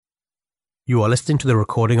You are listening to the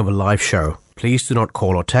recording of a live show. Please do not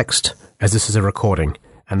call or text, as this is a recording,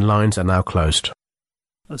 and lines are now closed.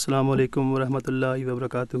 Assalamu alaikum wa rahmatullahi wa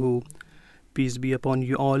barakatuhu. Peace be upon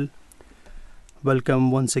you all.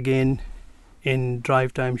 Welcome once again in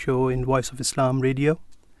Drive Time Show in Voice of Islam Radio.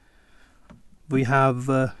 We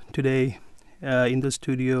have today in the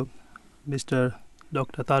studio Mr.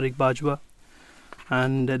 Dr. Tariq Bajwa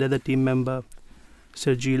and another team member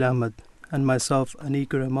Sarjeel Ahmed and myself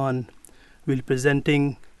Anik Rahman will be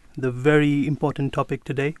presenting the very important topic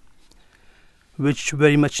today, which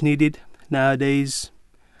very much needed nowadays,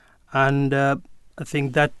 and I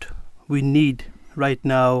think that we need right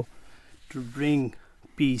now to bring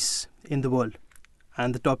peace in the world.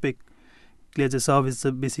 And the topic clears itself is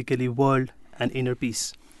basically world and inner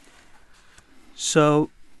peace. So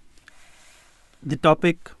the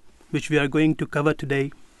topic which we are going to cover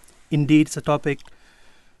today, indeed it's a topic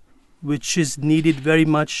which is needed very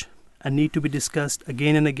much and need to be discussed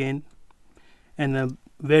again and again in a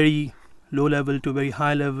very low level to very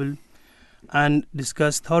high level, and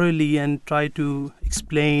discussed thoroughly and try to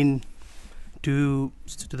explain to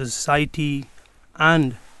the society,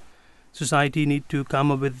 and society need to come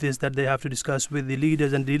up with this, that they have to discuss with the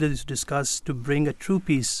leaders, and leaders to discuss to bring a true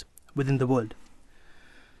peace within the world.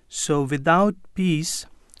 So without peace,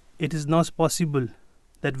 it is not possible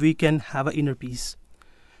that we can have an inner peace.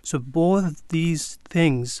 So both these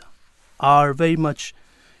things are very much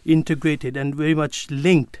integrated and very much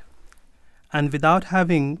linked. And without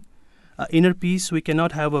having inner peace, we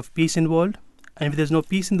cannot have a peace in the world. And if there's no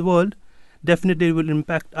peace in the world, definitely it will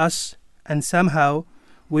impact us, and somehow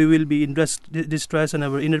we will be in distress and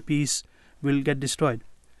our inner peace will get destroyed.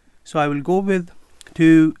 So I will go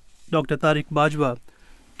to Dr. Tariq Bajwa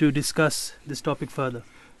to discuss this topic further.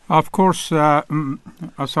 Of course, Assalamu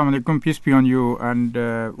alaikum, peace be on you and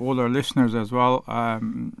all our listeners as well.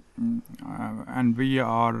 And we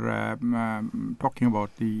are talking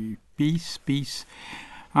about the peace.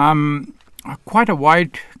 Quite a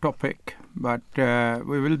wide topic, but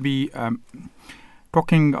we will be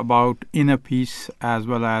talking about inner peace as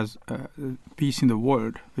well as peace in the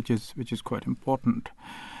world, which is quite important.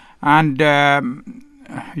 And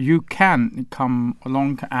you can come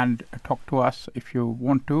along and talk to us if you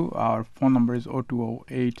want to. Our phone number is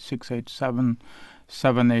 0208 687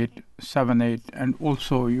 7878, and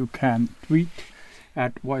also you can tweet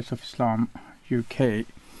at Voice of Islam UK.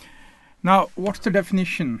 Now, what's the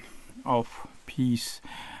definition of peace?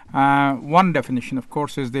 One definition, of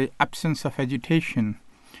course, is the absence of agitation,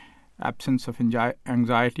 absence of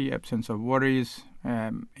anxiety, absence of worries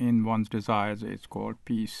in one's desires. It's called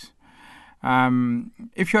peace.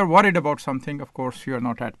 If you're worried about something, of course, you're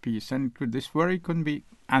not at peace. And this worry couldn't be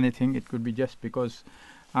anything. It could be just because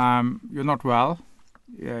you're not well,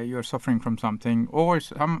 you're suffering from something, or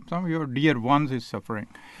some of your dear ones is suffering.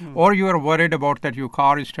 Or you are worried about that your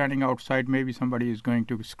car is standing outside, maybe somebody is going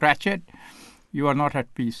to scratch it. You are not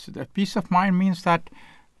at peace. The peace of mind means that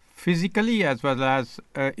physically as well as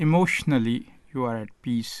emotionally you are at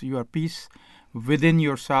peace. You are peace within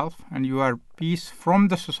yourself, and you are peace from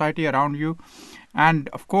the society around you. And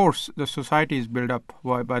of course the society is built up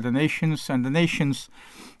by the nations, and the nations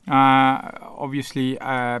obviously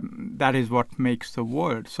that is what makes the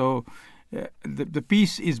world. So the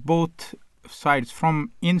peace is both sides,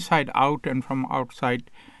 from inside out and from outside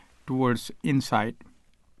towards inside.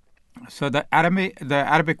 So the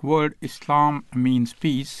Arabic word Islam means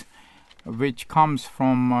peace, which comes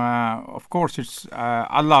from, of course, it's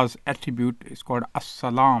Allah's attribute. It's called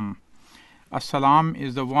As-Salam. As-Salam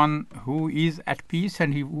is the one who is at peace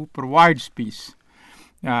and who provides peace,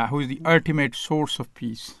 who is the ultimate source of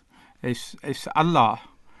peace. It's Allah,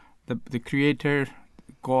 the Creator,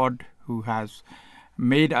 God, who has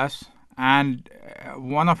made us, and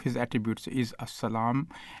one of his attributes is As-Salam,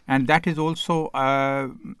 and that is also a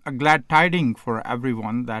glad tiding for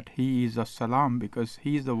everyone that he is As-Salam, because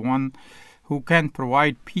he is the one who can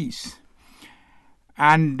provide peace.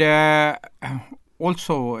 And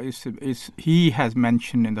also he has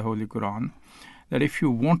mentioned in the Holy Quran that if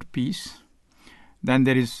you want peace, then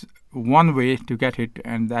there is one way to get it,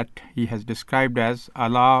 and that he has described as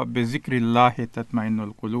Ala bi zikrillahi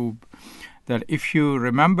tatma'innul qulub, that if you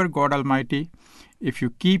remember God Almighty, if you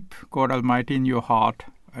keep God Almighty in your heart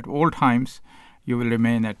at all times, you will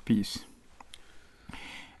remain at peace.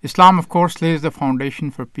 Islam, of course, lays the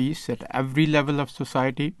foundation for peace at every level of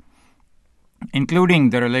society, including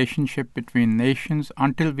the relationship between nations,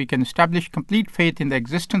 until we can establish complete faith in the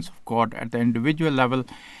existence of God at the individual level,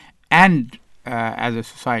 and as a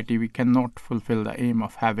society we cannot fulfill the aim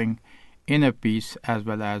of having inner peace as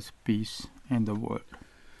well as peace in the world.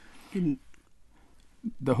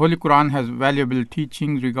 The Holy Quran has valuable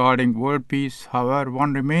teachings regarding world peace. However,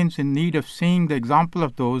 one remains in need of seeing the example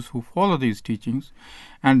of those who follow these teachings,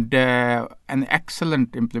 and an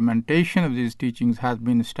excellent implementation of these teachings has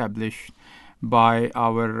been established by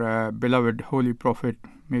our beloved Holy Prophet,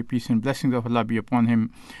 may peace and blessings of Allah be upon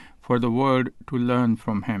him, for the world to learn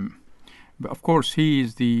from him. But of course, he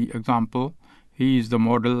is the example, he is the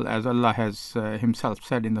model, as Allah has himself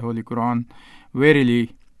said in the Holy Quran,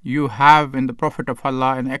 "Verily, you have in the Prophet of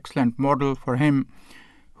Allah an excellent model for him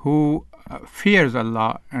who fears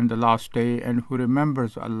Allah and the last day and who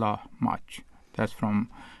remembers Allah much." That's from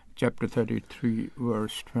chapter 33,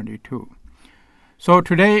 verse 22. So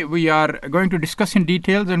today we are going to discuss in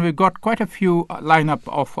details, and we've got quite a few lineup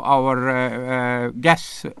of our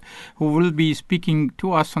guests who will be speaking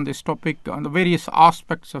to us on this topic, on the various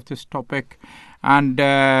aspects of this topic. And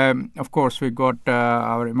of course, we've got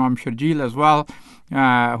our Imam Sharjeel as well,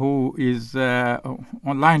 who is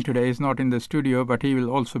online today. He's not in the studio, but he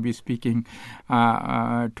will also be speaking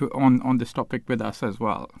on this topic with us as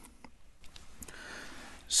well.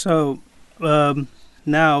 So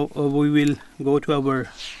now we will go to our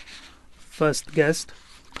first guest.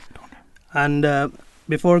 And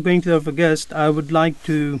before going to our guest, I would like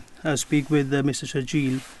to speak with Mr.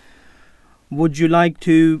 Sharjeel. Would you like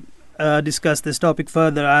to discuss this topic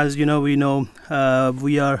further? As you know, we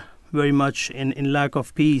are very much in lack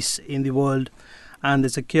of peace in the world, and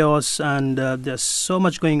there's a chaos, and there's so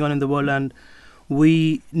much going on in the world, and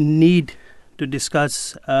we need to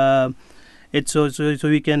discuss it so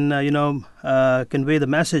we can convey the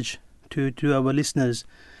message to our listeners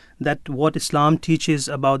that what Islam teaches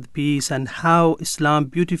about the peace, and how Islam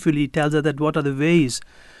beautifully tells us that what are the ways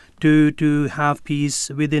to have peace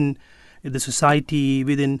within the society,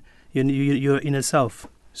 within your inner self.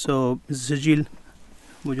 So, Mr. Sharjeel,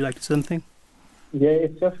 would you like to say something? Yeah,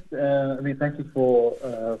 it's just, thank you for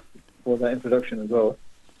that introduction as well.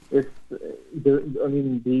 It's,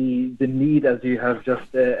 the need, as you have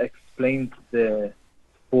just explained there,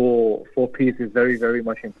 for peace is very, very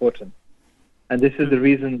much important. And this is the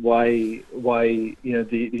reason why the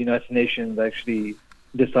United Nations actually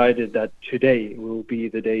decided that today will be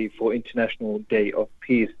the day for International Day of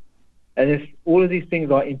Peace. And all of these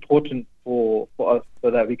things are important for us,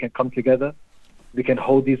 so that we can come together, we can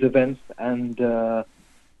hold these events, and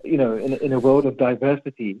in a world of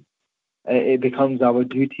diversity, it becomes our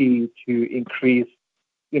duty to increase,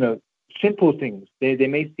 simple things. They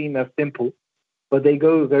may seem as simple, but they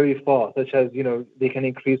go very far, such as, they can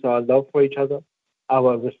increase our love for each other,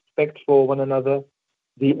 our respect for one another,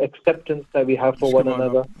 the acceptance that we have for one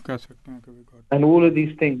another. And all of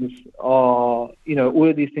these things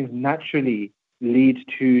naturally lead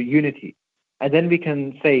to unity. And then we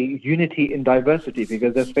can say unity in diversity,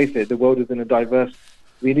 because let's face it, the world is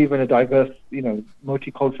we live in a diverse,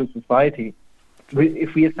 multicultural society.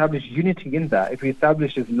 If we establish unity in that, if we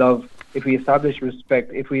establish this love, if we establish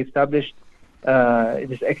respect, if we establish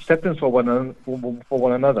this acceptance for one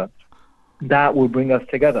another, that will bring us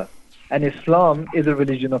together. And Islam is a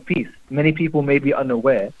religion of peace. Many people may be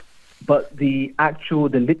unaware, but the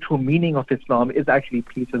literal meaning of Islam is actually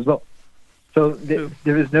peace as well. So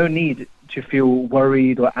there is no need to feel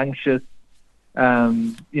worried or anxious.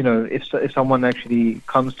 If someone actually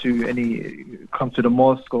comes to the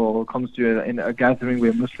mosque or comes to a gathering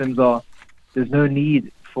where Muslims are, there's no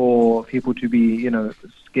need for people to be,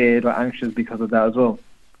 scared or anxious because of that as well.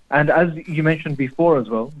 And as you mentioned before as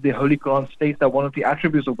well, the Holy Quran states that one of the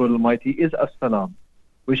attributes of God Almighty is As-Salam,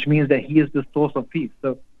 which means that He is the source of peace.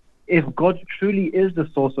 So if God truly is the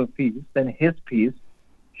source of peace, then His peace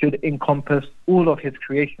should encompass all of His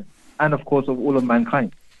creation and, of course, of all of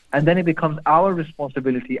mankind. And then it becomes our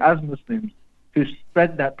responsibility as Muslims to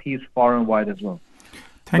spread that peace far and wide as well.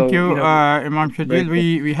 Thank you, Imam Sharjeel.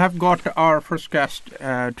 We have got our first guest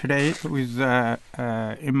today, who is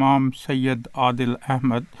Imam Sayyid Adil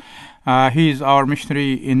Ahmed. He is our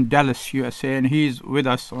missionary in Dallas, USA, and he is with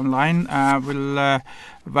us online. We'll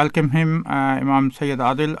welcome him, Imam Sayyid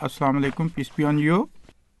Adil. Assalamu alaikum, peace be on you.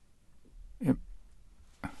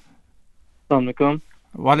 Assalamu alaikum.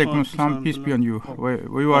 Walaikum assalam, peace be on you.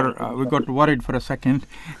 We got worried for a second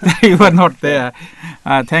that you were not there.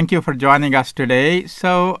 Thank you for joining us today.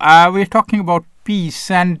 So we're talking about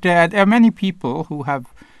peace, and there are many people who have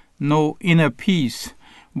no inner peace.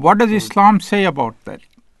 What does Islam say about that?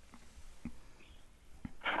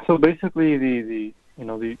 So basically, the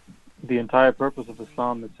entire purpose of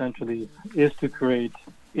Islam essentially is to create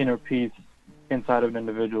inner peace inside of an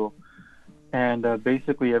individual. And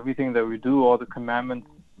basically everything that we do, all the commandments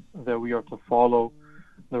that we are to follow,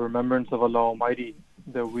 the remembrance of Allah Almighty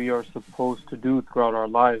that we are supposed to do throughout our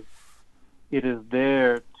lives, it is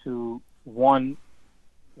there to, one,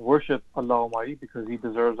 worship Allah Almighty because He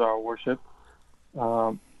deserves our worship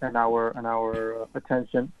and our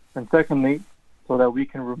attention, and secondly, so that we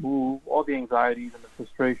can remove all the anxieties and the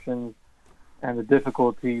frustrations and the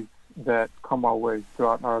difficulties that come our way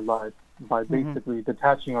throughout our lives by basically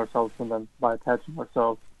detaching ourselves from them, by attaching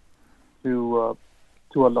ourselves to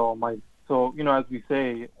Allah Almighty. So, as we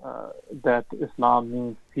say that Islam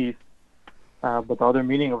means peace, but the other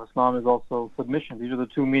meaning of Islam is also submission. These are the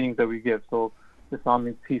two meanings that we give. So Islam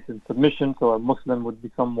means peace and submission. So a Muslim would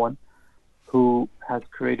be someone who has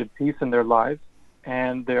created peace in their lives,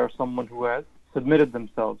 and they are someone who has submitted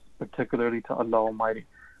themselves, particularly to Allah Almighty.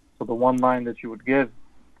 So the one line that you would give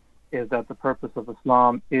is that the purpose of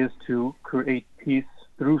Islam is to create peace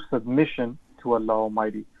through submission to Allah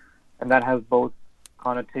Almighty. And that has both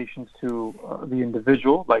connotations to the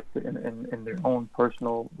individual, like in their own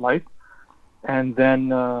personal life, and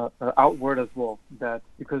then outward as well, that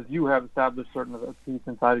because you have established certain peace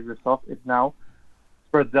inside of yourself, it now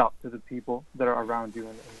spreads out to the people that are around you,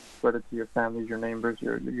 and spread it to your families, your neighbors,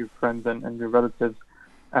 your friends, and your relatives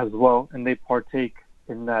as well, and they partake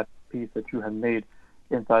in that peace that you have made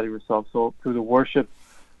inside of yourself. So through the worship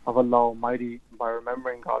of Allah Almighty, by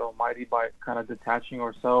remembering God Almighty, by kind of detaching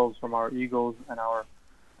ourselves from our egos and our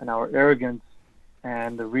arrogance,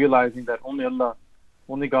 and realizing that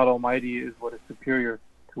only God Almighty is what is superior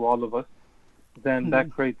to all of us, then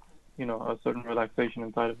that creates, a certain relaxation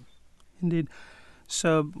inside of us. Indeed.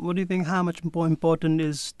 So what do you think, how much more important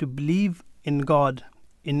is to believe in God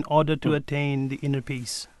in order to attain the inner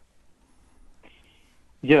peace?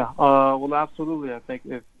 Yeah, well, absolutely. I think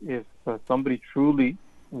if somebody truly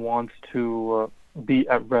wants to be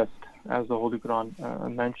at rest, as the Holy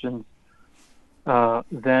Quran mentions,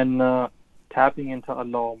 then tapping into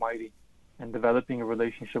Allah Almighty and developing a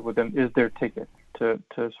relationship with Him is their ticket to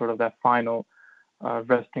sort of that final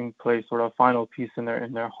resting place, sort of final peace in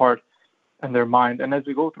their heart and their mind. And as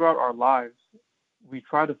we go throughout our lives, we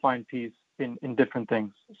try to find peace in different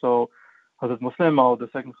things. So Hazrat Muslim Maud, the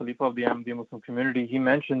second Khalifa of the Ahmadiyya Muslim community, he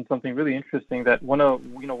mentioned something really interesting, that when a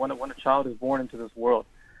child is born into this world,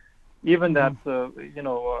 even that 2,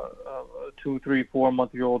 3,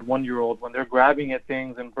 4-month-old, 1-year-old, when they're grabbing at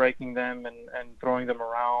things and breaking them and throwing them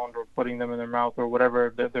around or putting them in their mouth or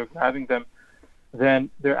whatever, they're grabbing them, then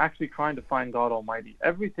they're actually trying to find God Almighty.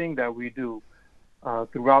 Everything that we do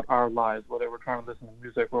throughout our lives, whether we're trying to listen to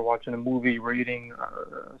music, we're watching a movie, we're eating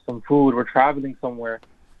some food, we're traveling somewhere,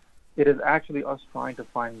 it is actually us trying to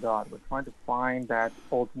find God. We're trying to find that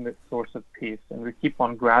ultimate source of peace. And we keep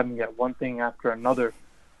on grabbing at one thing after another,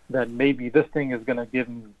 that maybe this thing is going to give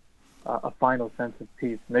me a final sense of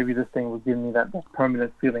peace. Maybe this thing will give me that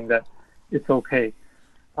permanent feeling that it's okay.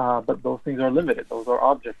 But those things are limited. Those are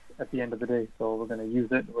objects at the end of the day. So we're going to use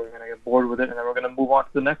it, we're going to get bored with it, and then we're going to move on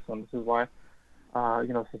to the next one. This is why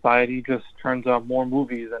society just turns out more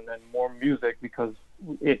movies and then more music, because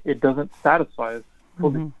it doesn't satisfy us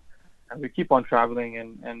fully. And we keep on traveling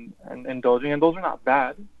and indulging, and those are not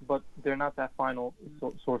bad, but they're not that final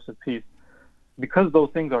source of peace. Because those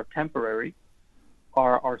things are temporary,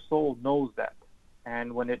 our soul knows that.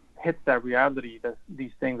 And when it hits that reality that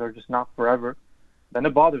these things are just not forever, then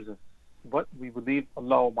it bothers us. But we believe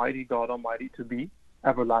Allah Almighty, God Almighty, to be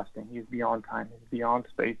everlasting. He's beyond time. He's beyond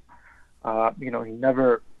space. He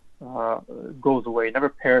never goes away, never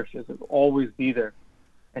perishes. He'll always be there.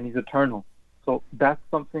 And He's eternal. So that's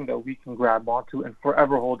something that we can grab onto and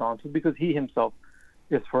forever hold on to, because He Himself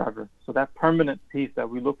is forever. So that permanent peace that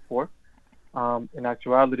we look for, in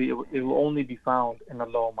actuality, it will only be found in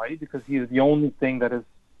Allah Almighty, because He is the only thing that is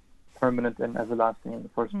permanent and everlasting in the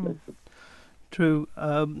first place. True.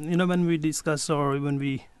 When we discuss or when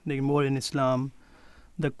we dig more in Islam,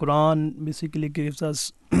 the Quran basically gives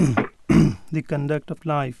us the conduct of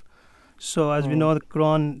life. So as we know, the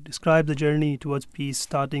Quran describes the journey towards peace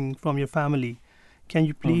starting from your family. Can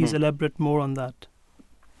you please elaborate more on that?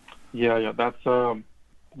 Yeah, that's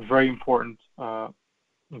very important,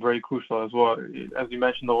 very crucial as well. As you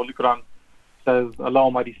mentioned, the Holy Quran says, Allah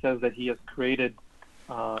Almighty says that He has created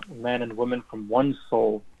man and woman from one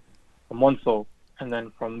soul, and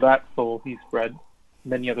then from that soul He spread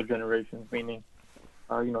many other generations, meaning,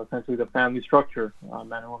 essentially the family structure.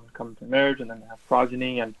 Man and woman come to marriage and then they have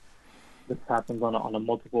progeny, and this happens on a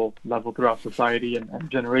multiple level throughout society, and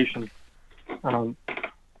generations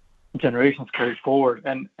carry forward.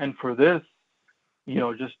 And for this,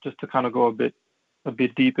 just to kind of go a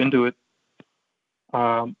bit deep into it,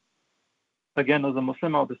 again, as a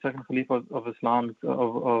Muslim of the second Khalifa of Islam,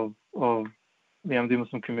 of the Ahmadiyya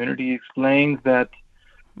Muslim community, explains that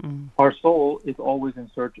our soul is always in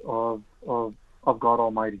search of God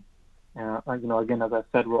Almighty. Again, as I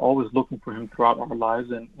said, we're always looking for him throughout our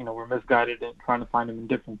lives, and we're misguided in trying to find him in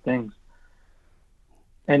different things.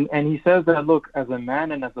 And he says that, look, as a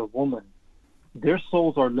man and as a woman, their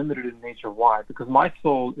souls are limited in nature. Why? Because my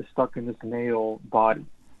soul is stuck in this male body,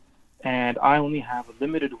 and I only have a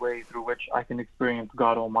limited way through which I can experience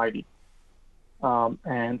God Almighty.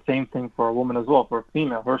 And same thing for a woman as well. For a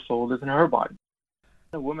female, her soul is in her body.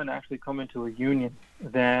 When a woman actually come into a union,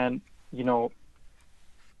 then,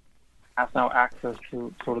 has now access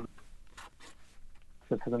to sort of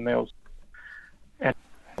to the males. And,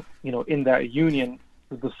 in that union,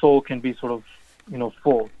 the soul can be sort of,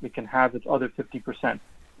 full. It can have its other 50%.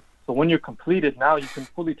 So when you're completed, now you can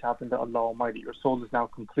fully tap into Allah Almighty. Your soul is now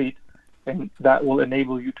complete, and that will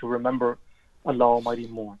enable you to remember Allah Almighty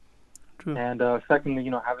more. True. And secondly,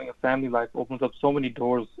 having a family life opens up so many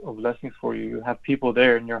doors of blessings for you. You have people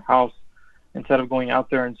there in your house. Instead of going out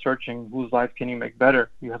there and searching whose life can you make better,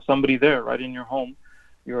 you have somebody there right in your home,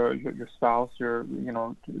 your spouse, your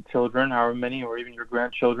children, however many, or even your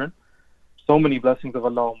grandchildren. So many blessings of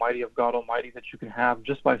Allah Almighty, of God Almighty, that you can have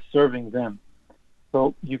just by serving them.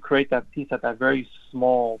 So you create that peace at that very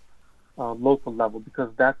small local level,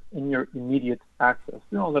 because that's in your immediate access.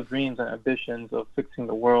 We all have dreams and ambitions of fixing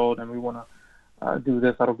the world, and we want to do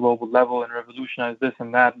this at a global level and revolutionize this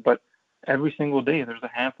and that, but every single day there's a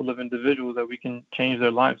handful of individuals that we can change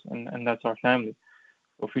their lives, and that's our family.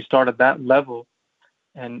 So if we start at that level,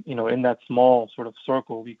 and in that small sort of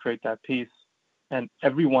circle, we create that peace, and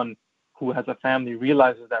everyone who has a family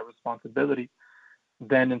realizes that responsibility,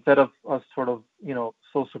 then instead of us sort of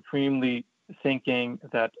so supremely thinking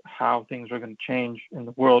that how things are going to change in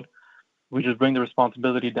the world, we just bring the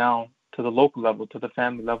responsibility down to the local level, to the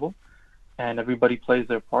family level, and everybody plays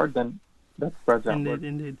their part, then that spreads outward.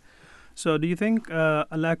 Indeed. So do you think a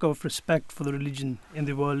lack of respect for the religion in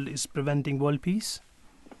the world is preventing world peace?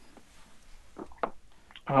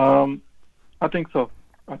 I think so.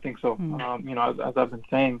 As I've been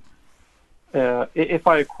saying, if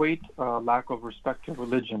I equate lack of respect to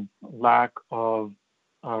religion, lack of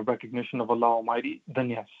recognition of Allah Almighty, then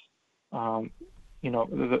yes, that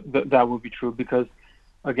would be true, because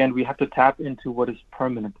again, we have to tap into what is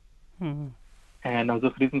permanent. Mm-hmm. And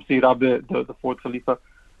Hazrat Khalifah Masih Rabi', the fourth Khalifa,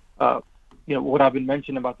 what I've been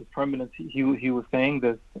mentioning about this permanence, he was saying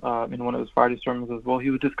this in one of his Friday sermons as well.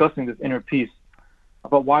 He was discussing this inner peace,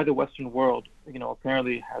 about why the Western world,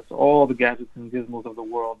 apparently has all the gadgets and gizmos of the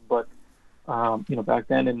world, but back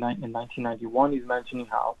then in 1991, he's mentioning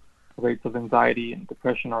how rates of anxiety and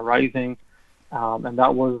depression are rising, and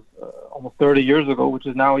that was almost 30 years ago, which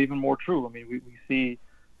is now even more true. I mean, we see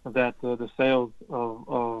that the sales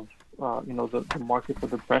of the market for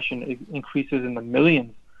depression increases in the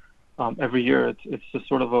millions every year. It's just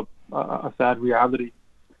sort of a sad reality,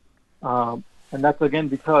 and that's again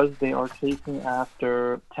because they are chasing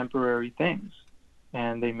after temporary things,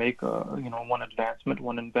 and they make one advancement,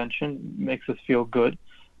 one invention makes us feel good,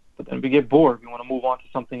 but then we get bored. We want to move on to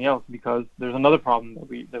something else because there's another problem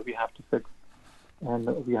that we have to fix, and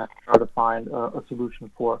that we have to try to find a solution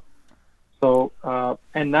for. So,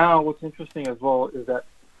 and now what's interesting as well is that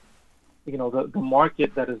the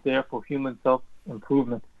market that is there for human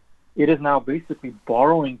self-improvement, it is now basically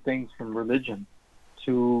borrowing things from religion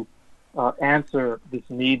to answer this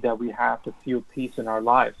need that we have to feel peace in our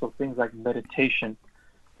lives. So things like meditation,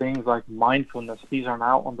 things like mindfulness, these are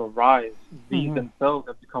now on the rise. These themselves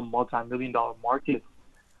have become multi-million-dollar markets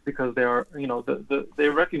because they are, they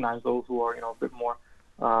recognize those who are, a bit more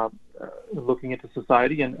looking into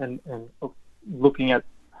society and looking at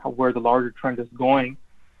where the larger trend is going.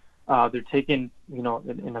 They're taking, in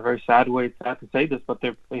a very sad way, it's sad to say this, but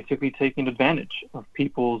they're basically taking advantage of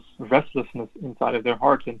people's restlessness inside of their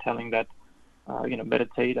hearts and telling that,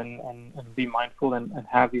 meditate and be mindful and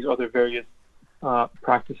have these other various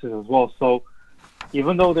practices as well. So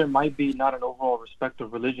even though there might be not an overall respect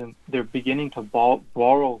of religion, they're beginning to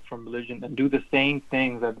borrow from religion and do the same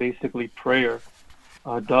things that basically prayer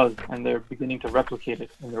does, and they're beginning to replicate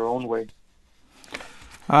it in their own way.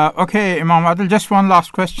 Okay, Imam Adil, just one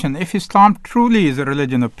last question. If Islam truly is a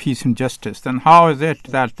religion of peace and justice, then how is it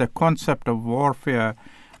that the concept of warfare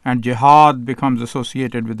and jihad becomes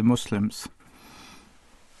associated with the Muslims?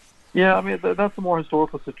 Yeah, I mean, that's a more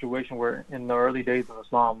historical situation where in the early days of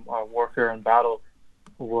Islam, warfare and battle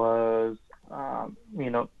was,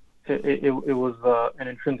 it was an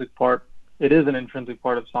intrinsic part. It is an intrinsic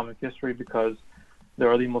part of Islamic history because the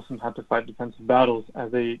early Muslims had to fight defensive battles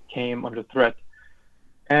as they came under threat.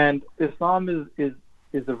 And Islam is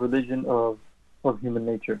a religion of human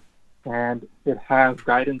nature, and it has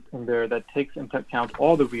guidance in there that takes into account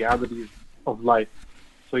all the realities of life.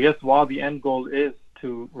 So yes, while the end goal is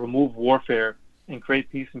to remove warfare and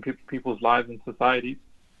create peace in people's lives and societies.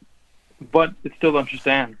 But it still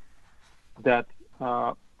understands that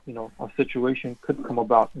a situation could come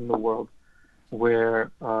about in the world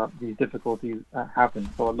where these difficulties happen.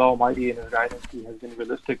 So Allah Almighty in His guidance, He has been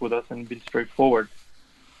realistic with us and been straightforward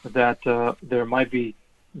that there might be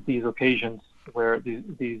these occasions where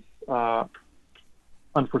these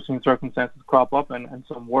unforeseen circumstances crop up and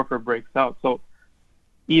some warfare breaks out. So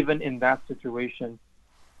even in that situation,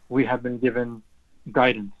 we have been given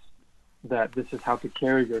guidance that this is how to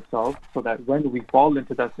carry yourself, so that when we fall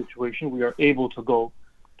into that situation, we are able to go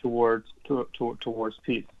towards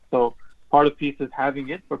peace. So part of peace is having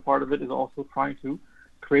it, but part of it is also trying to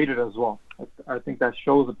create it as well. I think that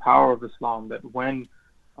shows the power of Islam, that when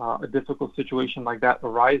a difficult situation like that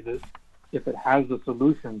arises, if it has the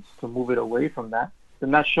solutions to move it away from that,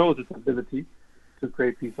 then that shows its ability to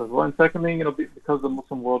create peace as well. And secondly, because the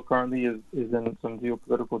Muslim world currently is in some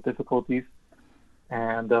geopolitical difficulties,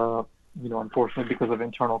 and unfortunately because of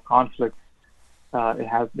internal conflicts, they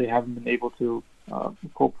haven't been able to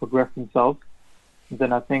progress themselves.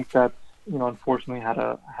 Then I think that unfortunately had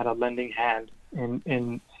a lending hand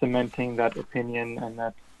in cementing that opinion and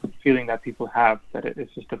that feeling that people have that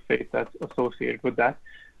it's just a faith that's associated with that.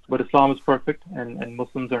 But Islam is perfect and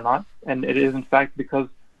Muslims are not, and it is in fact because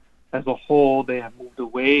as a whole they have moved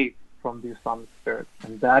away from the Islamic spirit,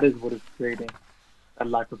 and that is what is creating a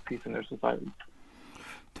lack of peace in their society.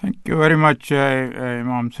 Thank you very much,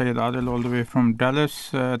 Imam Sayyid Adil, all the way from Dallas.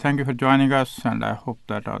 Thank you for joining us, and I hope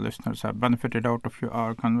that our listeners have benefited out of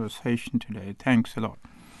our conversation today. Thanks a lot.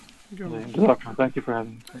 Thank you for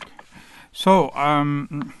having me. So, a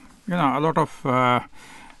lot of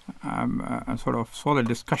sort of solid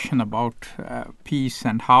discussion about peace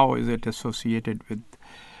and how is it associated with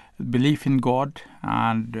belief in God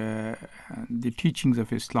and the teachings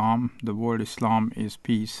of Islam. The word Islam is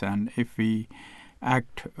peace, and if we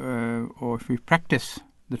act or if we practice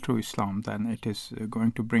the true Islam, then it is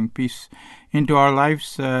going to bring peace into our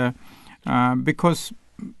lives, because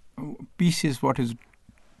peace is what is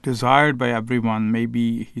desired by everyone.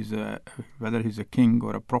 Maybe whether he's a king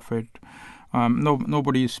or a prophet,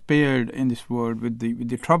 nobody is spared in this world with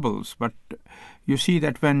the troubles. But you see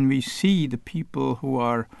that when we see the people who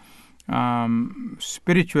are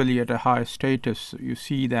spiritually at a high status, you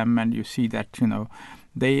see them and you see that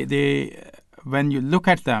they when you look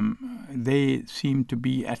at them, they seem to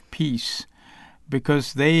be at peace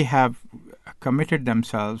because they have committed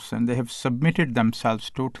themselves and they have submitted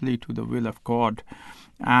themselves totally to the will of God.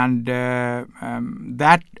 And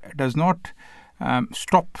that does not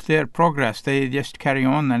stop their progress. They just carry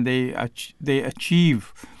on and they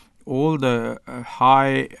achieve all the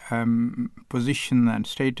high position and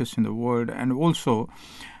status in the world, and also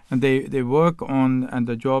they work on and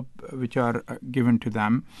the job which are given to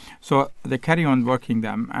them. So they carry on working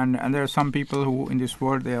them, and there are some people who in this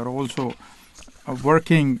world they are also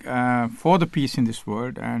working for the peace in this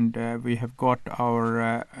world. And we have got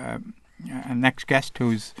our next guest,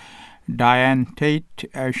 who is Diane Tate.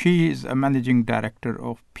 She is a managing director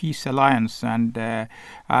of Peace Alliance, and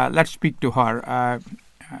let's speak to her.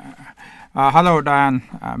 Hello,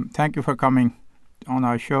 Diane. Thank you for coming on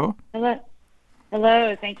our show. Hello.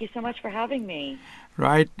 Thank you so much for having me.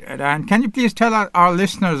 Right. And can you please tell our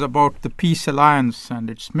listeners about the Peace Alliance and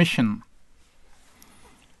its mission?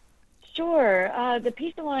 Sure. The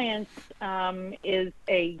Peace Alliance is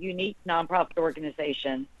a unique nonprofit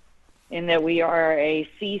organization in that we are a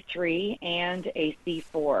C3 and a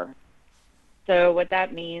C4. So what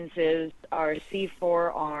that means is our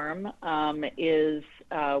C4 arm is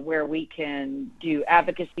where we can do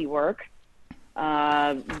advocacy work,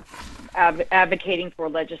 advocating for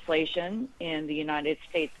legislation in the United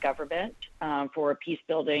States government for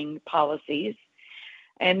peace-building policies.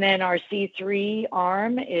 And then our C3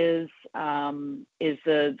 arm is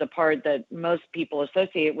the part that most people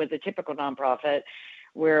associate with a typical nonprofit,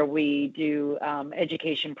 where we do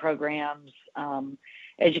education programs,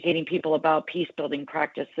 educating people about peace-building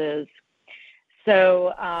practices.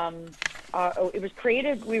 So we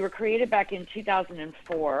were created back in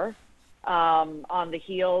 2004 on the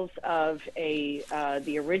heels of the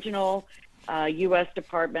original U.S.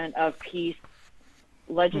 Department of Peace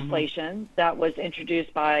legislation that was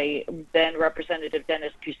introduced by then Representative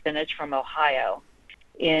Dennis Kucinich from Ohio.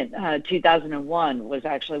 In 2001 was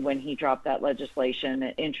actually when he dropped that legislation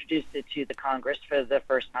and introduced it to the Congress for the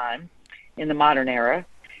first time in the modern era.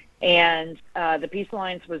 And the Peace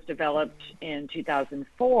Alliance was developed in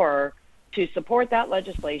 2004 to support that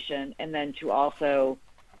legislation, and then to also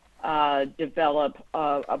develop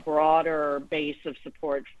a broader base of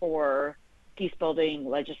support for peace-building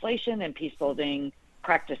legislation and peace-building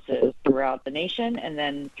practices throughout the nation and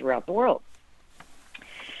then throughout the world.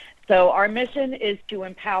 So our mission is to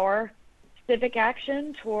empower civic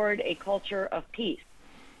action toward a culture of peace.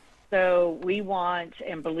 So we want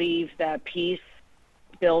and believe that peace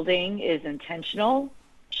building is intentional,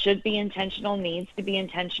 should be intentional, needs to be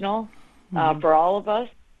intentional for all of us,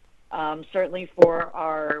 certainly for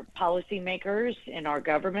our policymakers in our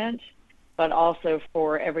government, but also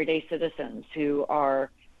for everyday citizens who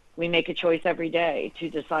we make a choice every day to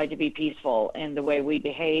decide to be peaceful in the way we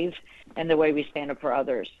behave and the way we stand up for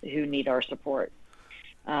others who need our support.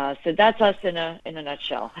 So that's us in a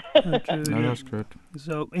nutshell. No, that's good.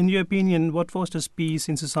 So, in your opinion, what fosters peace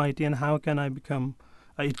in society, and how can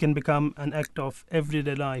it can become an act of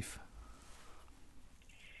everyday life?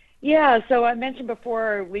 Yeah, so I mentioned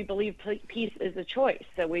before, we believe peace is a choice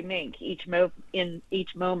that we make in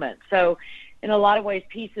each moment. So in a lot of ways,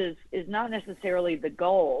 peace is not necessarily the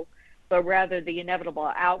goal, but rather the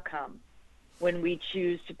inevitable outcome when we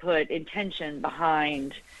choose to put intention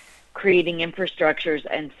behind creating infrastructures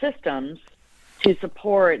and systems to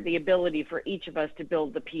support the ability for each of us to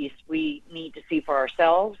build the peace we need to see for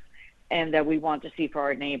ourselves and that we want to see for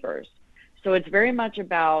our neighbors. So it's very much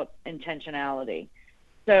about intentionality.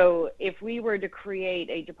 So if we were to create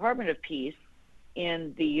a Department of Peace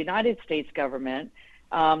in the United States government,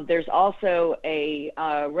 there's also a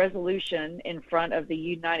resolution in front of the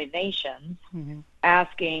United Nations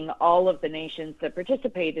asking all of the nations that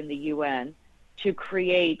participate in the UN to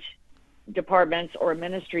create departments or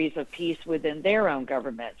ministries of peace within their own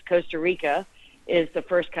governments. Costa Rica is the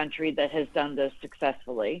first country that has done this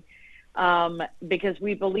successfully, because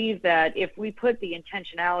we believe that if we put the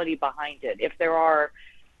intentionality behind it, if there are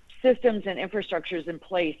systems and infrastructures in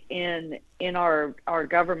place in our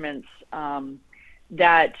governments,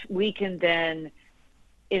 that we can then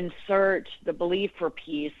insert the belief for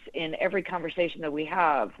peace in every conversation that we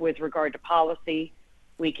have with regard to policy.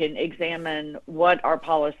 We can examine what our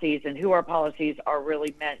policies and who our policies are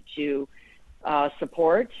really meant to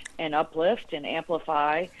support and uplift and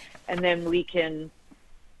amplify, and then we can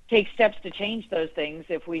take steps to change those things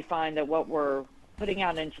if we find that what we're putting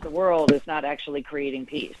out into the world is not actually creating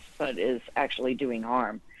peace, but is actually doing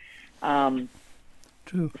harm.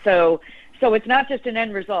 True. So it's not just an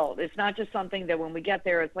end result. It's not just something that when we get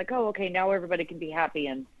there, it's like, oh, okay, now everybody can be happy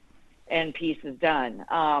and peace is done.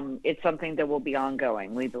 It's something that will be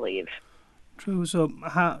ongoing, we believe. True. So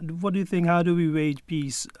what do you think? How do we wage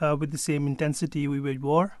peace with the same intensity we wage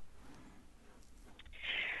war?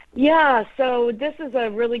 Yeah, so this is a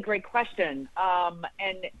really great question.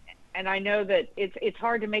 And I know that it's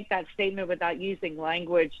hard to make that statement without using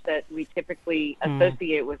language that we typically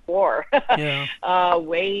associate with war. Yeah.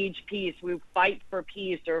 Wage peace, we fight for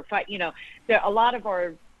peace, or fight. There a lot of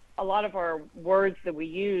our words that we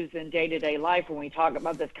use in day-to-day life when we talk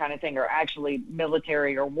about this kind of thing are actually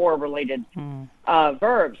military or war-related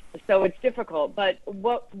verbs. So it's difficult. But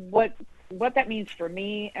what that means for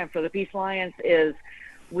me and for the Peace Alliance is,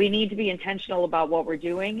 we need to be intentional about what we're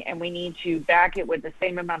doing, and we need to back it with the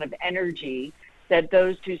same amount of energy that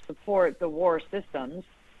those who support the war systems,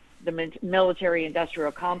 the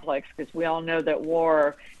military-industrial complex, because we all know that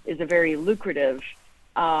war is a very lucrative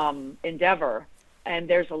endeavor, and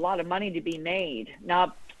there's a lot of money to be made,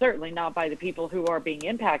 certainly not by the people who are being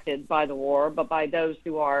impacted by the war, but by those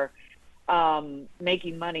who are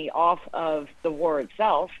making money off of the war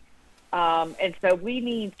itself. And so we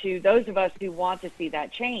need to, those of us who want to see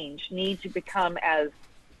that change, need to become as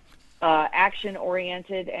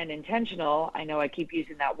action-oriented and intentional. I know I keep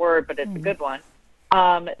using that word, but it's a good one.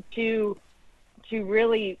 To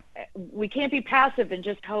really, we can't be passive and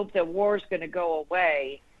just hope that war is going to go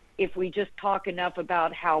away if we just talk enough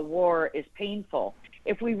about how war is painful.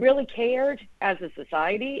 If we really cared as a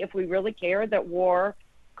society, if we really cared that war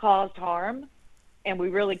caused harm, and we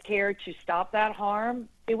really cared to stop that harm,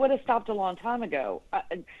 it would have stopped a long time ago.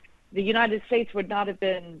 The United States would not have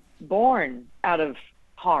been born out of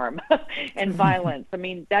harm and violence. I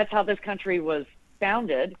mean, that's how this country was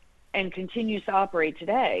founded and continues to operate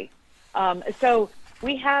today. So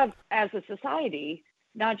we have, as a society,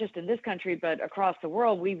 not just in this country, but across the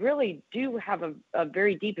world, we really do have a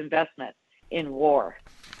very deep investment in war.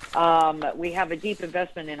 We have a deep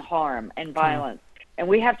investment in harm and violence. And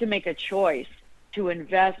we have to make a choice to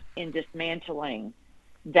invest in dismantling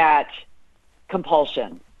that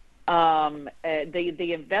compulsion.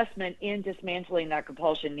 The investment in dismantling that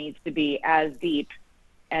compulsion needs to be as deep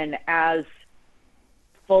and as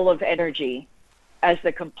full of energy as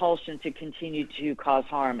the compulsion to continue to cause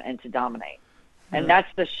harm and to dominate. And that's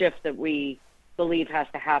the shift that we believe has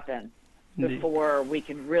to happen before we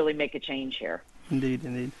can really make a change here. Indeed,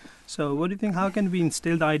 indeed. So, what do you think? How can we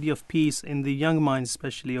instill the idea of peace in the young minds,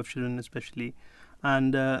 especially of children, especially,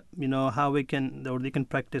 and how we can, or they can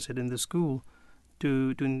practice it in the school,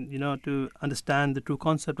 to understand the true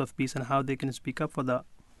concept of peace and how they can speak up for that.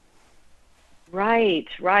 Right,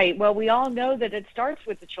 right. Well, we all know that it starts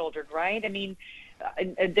with the children, right? I mean,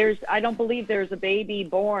 I don't believe there's a baby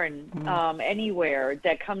born anywhere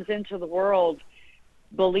that comes into the world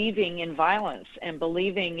believing in violence and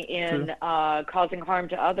believing in causing harm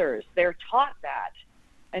to others. They're taught that.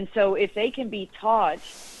 And so if they can be taught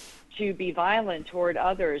to be violent toward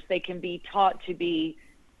others, they can be taught to be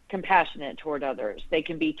compassionate toward others. They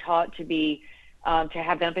can be taught to be to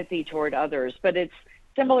have empathy toward others. But it's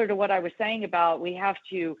similar to what I was saying about we have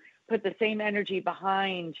to put the same energy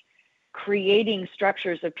behind creating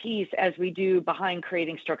structures of peace as we do behind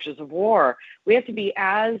creating structures of war. We have to be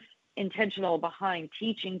as intentional behind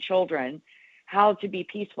teaching children how to be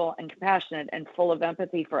peaceful and compassionate and full of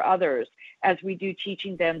empathy for others as we do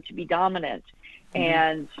teaching them to be dominant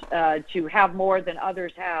and to have more than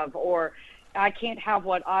others have, or I can't have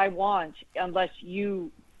what I want unless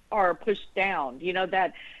you are pushed down.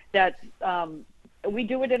 That we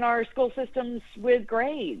do it in our school systems with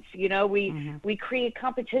grades. We create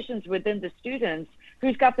competitions within the students.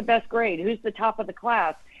 Who's got the best grade? Who's the top of the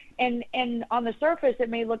class? And on the surface, it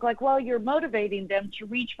may look like, well, you're motivating them to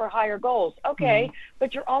reach for higher goals. Okay,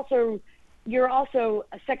 but you're also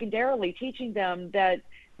secondarily teaching them that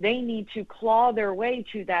they need to claw their way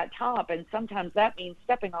to that top, and sometimes that means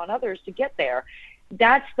stepping on others to get there.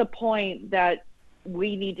 That's the point that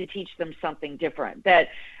we need to teach them something different. That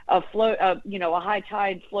a high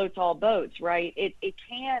tide floats all boats, right? It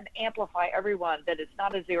can amplify everyone. That it's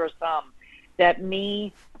not a zero sum. That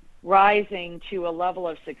me rising to a level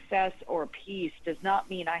of success or peace does not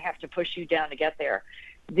mean I have to push you down to get there.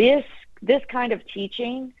 This kind of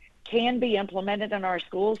teaching can be implemented in our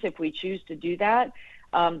schools if we choose to do that.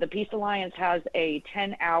 The Peace Alliance has a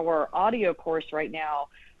 10-hour audio course right now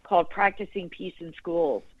called Practicing Peace in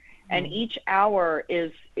Schools. And each hour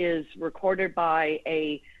is recorded by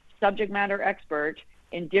a subject matter expert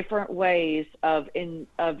in different ways of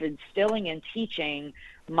instilling and teaching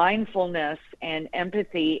mindfulness and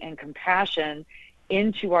empathy and compassion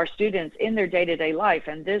into our students in their day-to-day life.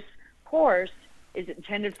 And this course is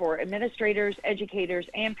intended for administrators, educators,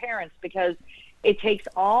 and parents, because it takes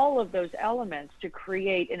all of those elements to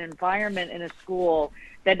create an environment in a school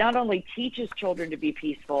that not only teaches children to be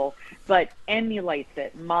peaceful, but emulates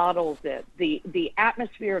it, models it. The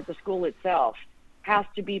atmosphere of the school itself has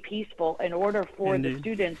to be peaceful in order for the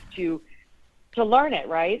students to learn it,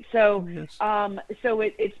 right? So,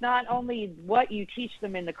 it's not only what you teach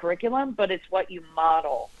them in the curriculum, but it's what you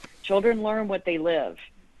model. Children learn what they live.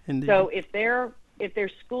 Indeed. So if their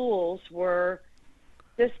schools were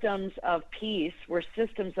systems of peace, were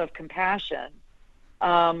systems of compassion,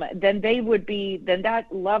 then that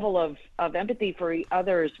level of empathy for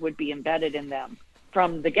others would be embedded in them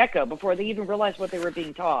from the get-go before they even realized what they were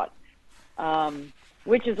being taught.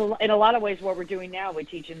 Which is in a lot of ways what we're doing now with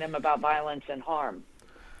teaching them about violence and harm.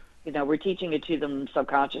 We're teaching it to them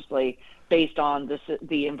subconsciously based on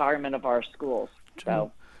the environment of our schools.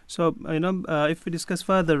 True. So if we discuss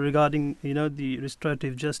further regarding the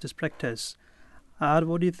restorative justice practice,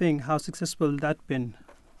 what do you think? How successful that been?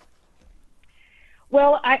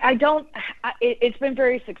 Well, it's been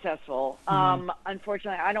very successful.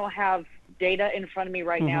 Unfortunately, I don't have data in front of me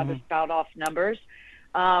right now to spout off numbers.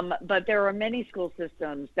 But there are many school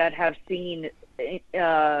systems that have seen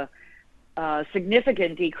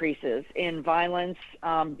significant decreases in violence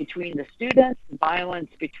between the students,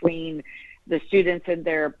 violence between the students and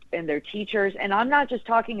their teachers. And I'm not just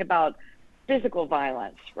talking about physical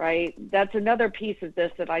violence, right? That's another piece of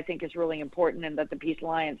this that I think is really important and that the Peace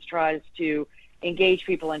Alliance tries to engage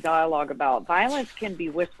people in dialogue about. Violence can be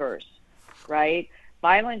whispers, right?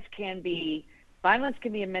 Violence can be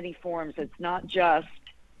in many forms. It's not just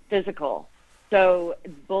physical. So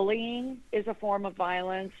bullying is a form of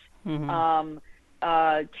violence.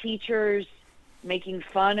 Teachers making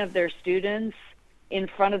fun of their students in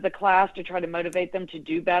front of the class to try to motivate them to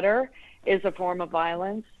do better is a form of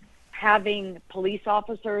violence. Having police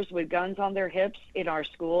officers with guns on their hips in our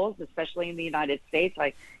schools, especially in the United States,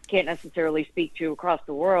 I can't necessarily speak to across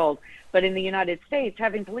the world, but in the United States,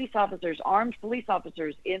 having armed police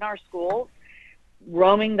officers in our schools,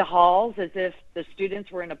 roaming the halls as if the students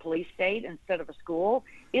were in a police state instead of a school,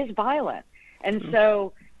 is violent. And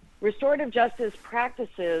so restorative justice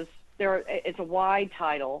practices, it's a wide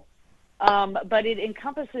title, but it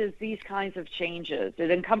encompasses these kinds of changes. It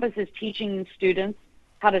encompasses teaching students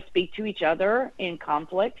how to speak to each other in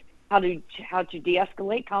conflict, how to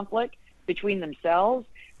de-escalate conflict between themselves,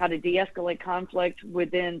 how to de-escalate conflict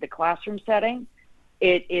within the classroom setting.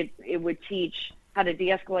 It would teach how to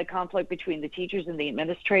de-escalate conflict between the teachers and the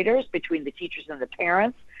administrators, between the teachers and the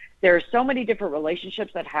parents. There are so many different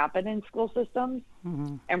relationships that happen in school systems,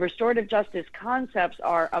 and restorative justice concepts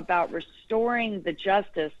are about restoring the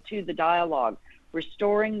justice to the dialogue,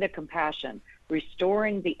 restoring the compassion,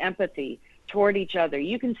 restoring the empathy toward each other.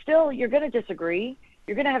 You're going to disagree.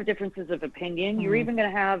 You're going to have differences of opinion. You're even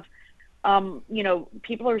going to have,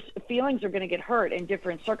 feelings are going to get hurt in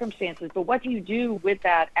different circumstances. But what do you do with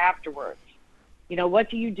that afterwards? What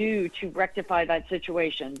do you do to rectify that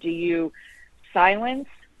situation? Do you silence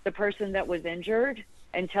the person that was injured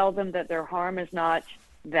and tell them that their harm is not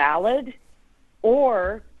valid?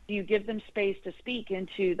 Or do you give them space to speak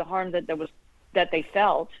into the harm that they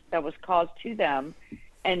felt that was caused to them,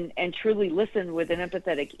 and truly listen with an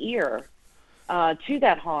empathetic ear to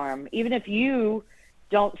that harm, even if you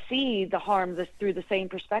don't see the harm through the same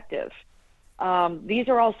perspective? These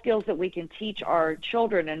are all skills that we can teach our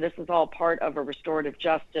children, and this is all part of a restorative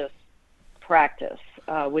justice practice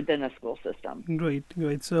within a school system. Great.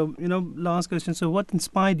 So, last question. So what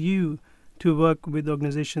inspired you to work with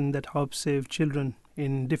organizations that help save children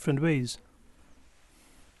in different ways?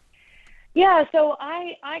 Yeah, so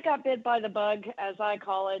I got bit by the bug, as I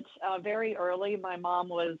call it, very early. My mom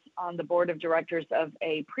was on the board of directors of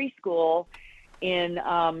a preschool in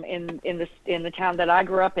the town that I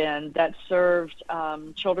grew up in that served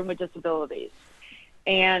children with disabilities.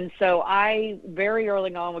 And so I very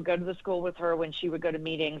early on would go to the school with her when she would go to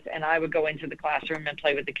meetings, and I would go into the classroom and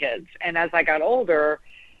play with the kids. And as I got older,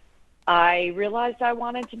 I realized I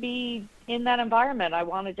wanted to be in that environment. I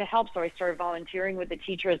wanted to help, so I started volunteering with the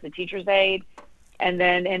teacher as the teacher's aide, and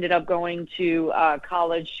then ended up going to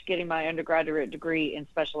college, getting my undergraduate degree in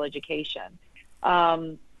special education.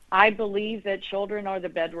 I believe that children are the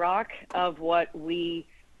bedrock of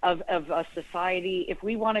a society. If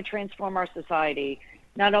we want to transform our society,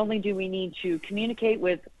 not only do we need to communicate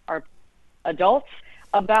with our adults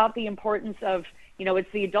about the importance of,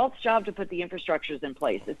 it's the adult's job to put the infrastructures in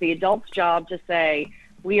place. It's the adult's job to say,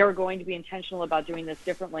 we are going to be intentional about doing this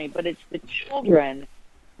differently, but it's the children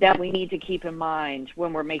that we need to keep in mind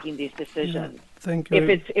when we're making these decisions. Yeah, thank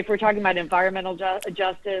you. If we're talking about environmental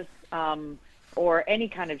justice or any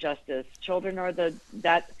kind of justice, children are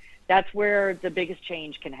that's where the biggest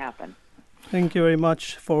change can happen. Thank you very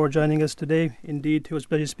much for joining us today. Indeed, it was a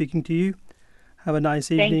pleasure speaking to you. Have a nice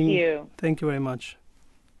evening. Thank you. Thank you very much.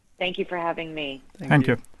 Thank you for having me. Thank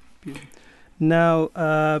you. Now,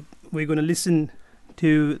 we're going to listen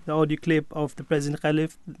to the audio clip of the President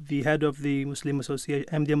Khalif, the head of the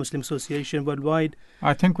Ahmadiyya Muslim Association worldwide.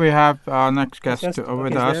 I think we have our next guest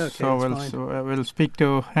with us, so we'll speak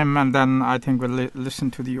to him, and then I think we'll listen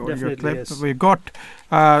to the audio Definitely, clip. yes. We've got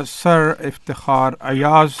Sir Iftikhar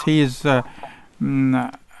Ayaz. His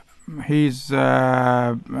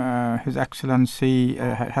Excellency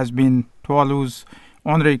has been Tuvalu's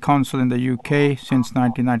Honorary Consul in the UK since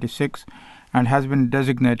 1996 and has been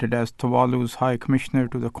designated as Tuvalu's High Commissioner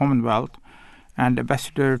to the Commonwealth and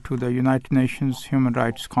Ambassador to the United Nations Human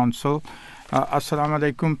Rights Council. Assalamu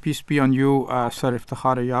alaikum, peace be on you, Sir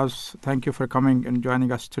Iftikhar Ayaz. Thank you for coming and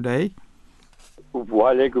joining us today.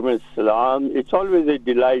 Wa alaikum assalam. It's always a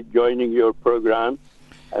delight joining your program,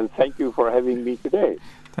 and thank you for having me today.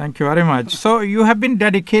 Thank you very much. So you have been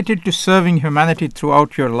dedicated to serving humanity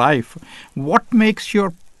throughout your life. What makes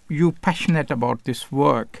you passionate about this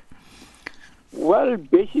work? Well,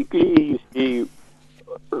 basically, you see,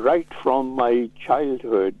 right from my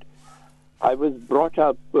childhood, I was brought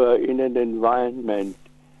up in an environment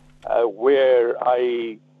where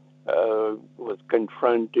I was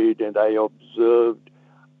confronted and I observed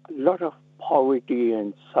a lot of poverty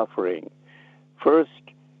and suffering. First,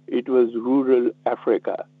 it was rural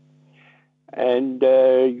Africa. And,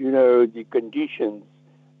 the conditions,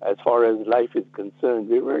 as far as life is concerned,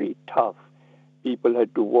 were very tough. People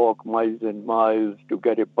had to walk miles and miles to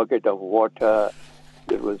get a bucket of water.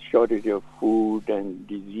 There was shortage of food and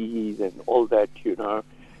disease and all that,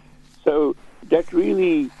 So that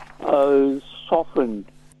really softened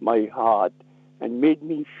my heart and made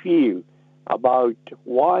me feel about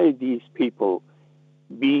why these people,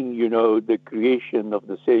 being, the creation of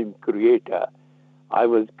the same creator I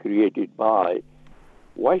was created by,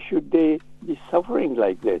 why should they be suffering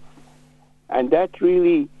like this? And that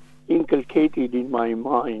really inculcated in my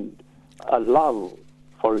mind a love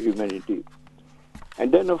for humanity.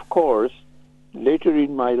 And then, of course, later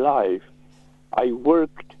in my life, I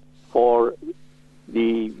worked for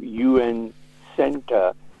the UN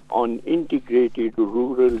Center on Integrated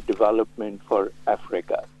Rural Development for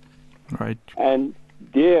Africa. Right. And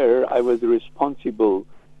there I was responsible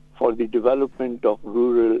for the development of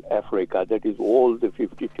rural Africa, that is all the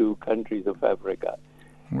 52 countries of Africa.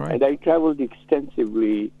 Right. And I traveled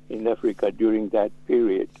extensively in Africa during that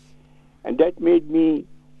period. And that made me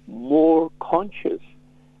more conscious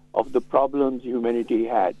of the problems humanity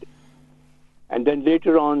had. And then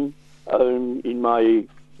later on in my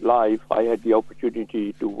life, I had the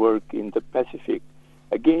opportunity to work in the Pacific,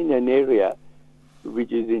 again an area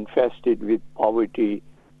which is infested with poverty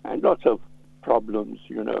and lots of problems,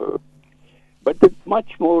 But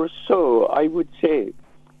much more so, I would say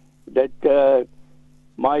that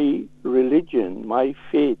my religion, my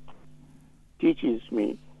faith, teaches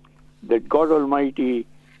me that God Almighty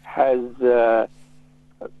has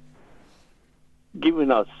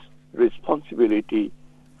given us responsibility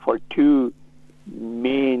for two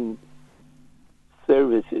main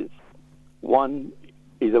services. One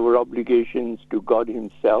is our obligations to God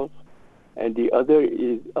Himself, and the other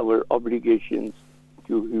is our obligations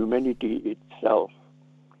to humanity itself.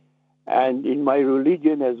 And in my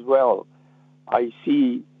religion as well, I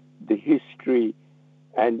see the history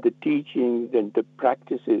and the teachings and the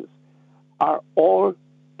practices are all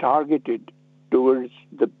targeted towards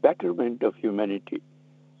the betterment of humanity.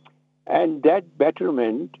 And that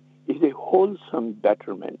betterment is a wholesome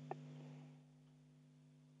betterment.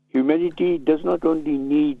 Humanity does not only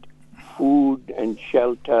need food and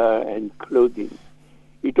shelter and clothing,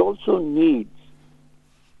 it also needs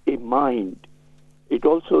a mind. It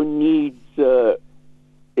also needs a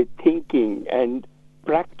thinking and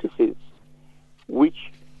practices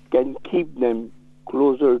which can keep them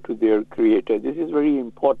closer to their Creator. This is very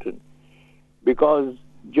important because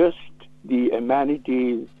just the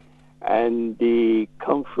amenities and the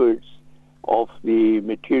comforts of the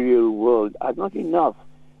material world are not enough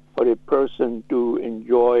for a person to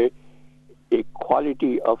enjoy a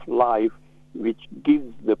quality of life which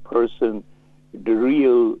gives the person the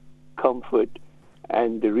real comfort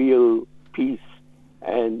and the real peace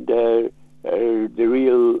and the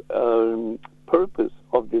real purpose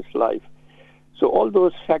of this life. So all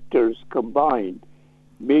those factors combined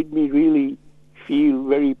made me really feel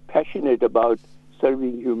very passionate about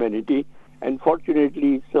serving humanity, and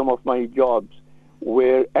fortunately some of my jobs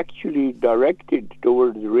were actually directed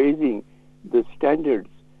towards raising the standards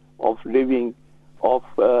of living of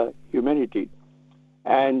humanity.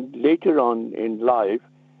 And later on in life,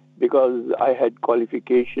 because I had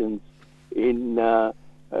qualifications in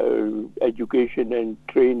education and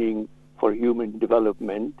training for human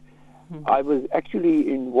development, I was actually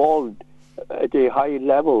involved at a high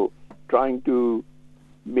level trying to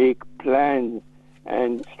make plans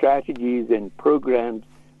and strategies and programs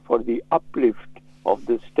for the uplift of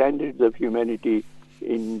the standards of humanity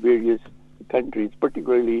in various countries,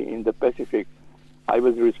 particularly in the Pacific. I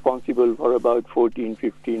was responsible for about 14,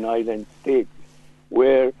 15 island states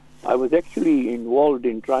where I was actually involved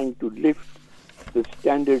in trying to lift the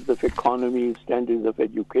standards of economy, standards of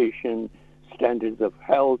education, standards of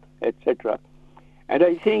health, etc. And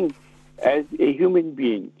I think as a human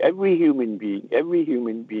being, every human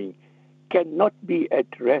being cannot be at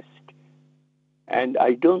rest, and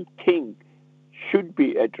I don't think should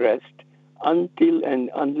be at rest until and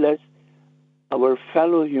unless our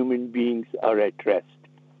fellow human beings are at rest.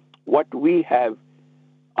 What we have,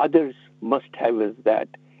 others must have as that.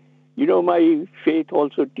 My faith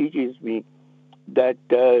also teaches me that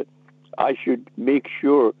I should make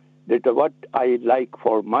sure that what I like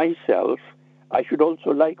for myself, I should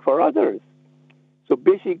also like for others. So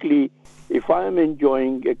basically, if I am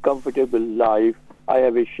enjoying a comfortable life, I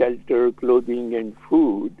have a shelter, clothing, and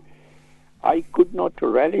food, I could not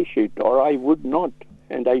relish it, or I would not,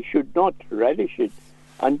 and I should not relish it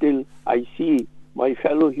until I see my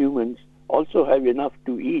fellow humans also have enough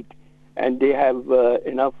to eat, and they have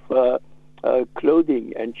enough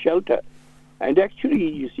clothing and shelter. And actually,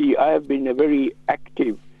 you see, I have been a very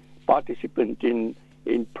active participant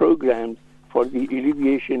in programs for the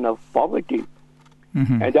alleviation of poverty.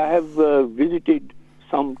 Mm-hmm. And I have visited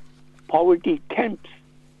some poverty camps,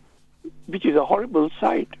 which is a horrible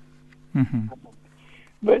sight. Mm-hmm.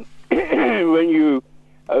 But when you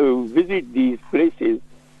visit these places,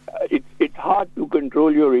 it's hard to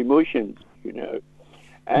control your emotions,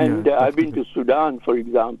 And I've been to Sudan, for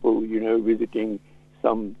example, visiting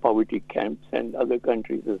some poverty camps and other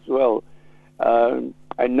countries as well.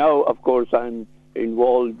 And now, of course, I'm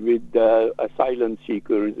involved with asylum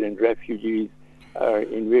seekers and refugees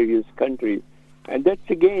in various countries. And that's,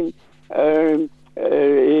 again, a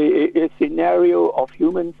scenario of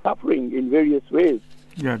human suffering in various ways.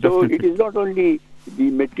 Yeah, so definitely. It is not only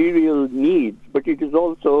the material needs, but it is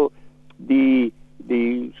also the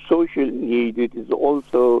the social needs, it is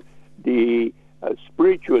also the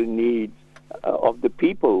spiritual needs of the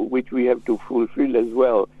people, which we have to fulfill as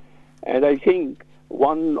well. And I think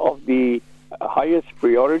one of the highest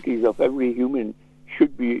priorities of every human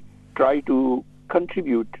should be try to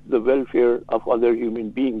contribute to the welfare of other human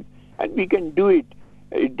beings. And we can do it.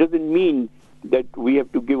 It doesn't mean that we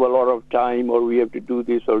have to give a lot of time or we have to do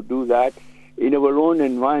this or do that. In our own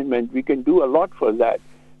environment, we can do a lot for that.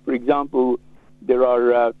 For example, there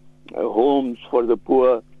are homes for the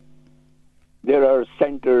poor. There are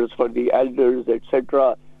centers for the elders,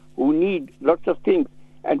 etc., who need lots of things.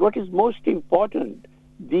 And what is most important,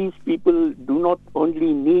 these people do not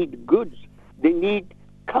only need goods, they need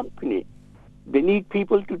company. They need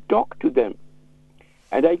people to talk to them.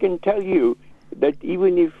 And I can tell you that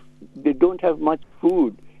even if they don't have much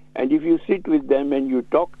food, and if you sit with them and you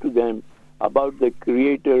talk to them about the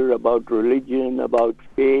Creator, about religion, about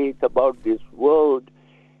faith, about this world,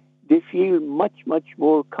 they feel much, much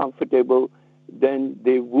more comfortable than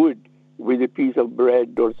they would with a piece of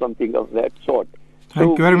bread or something of that sort.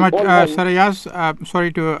 Thank you very much, Sir Ayaz.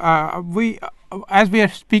 As we are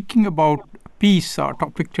speaking about peace, our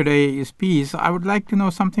topic today is peace. I would like to know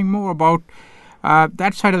something more about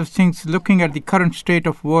that side of things, looking at the current state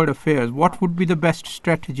of world affairs. What would be the best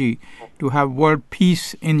strategy to have world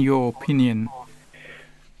peace, in your opinion?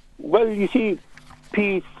 Well, you see,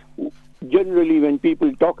 peace, generally when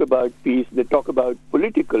people talk about peace, they talk about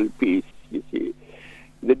political peace, you see.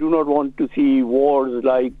 They do not want to see wars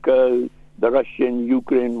like the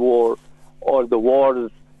Russian-Ukraine war or the wars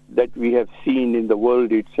that we have seen in the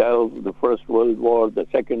world itself, the First World War, the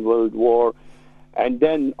Second World War, and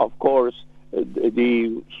then, of course,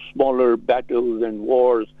 the smaller battles and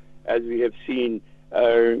wars, as we have seen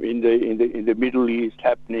in the Middle East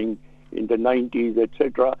happening in the 90s,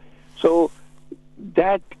 etc. So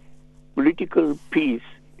that political peace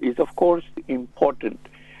is, of course, important.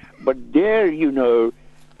 But there, you know,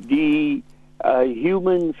 the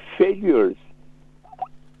human failures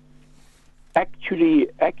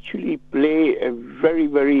actually play a very,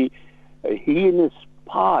 very heinous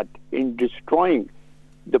part in destroying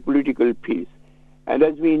the political peace. And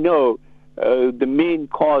as we know, the main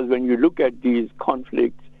cause when you look at these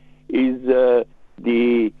conflicts is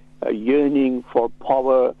the yearning for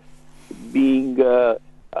power, being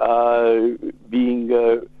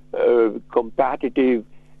competitive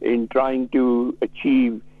in trying to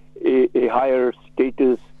achieve a higher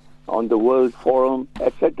status on the world forum,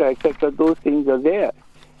 etc., etc. Those things are there.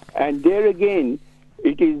 And there again,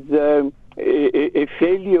 it is a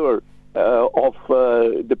failure of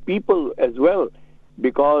the people as well,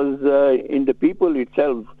 because in the people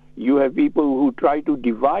itself, you have people who try to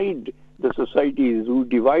divide the societies, who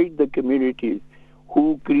divide the communities,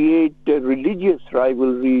 who create religious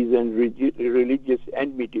rivalries and religious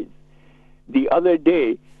enmities. The other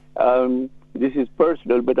day, this is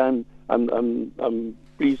personal, but I'm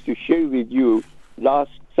pleased to share with you.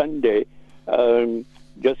 Last Sunday,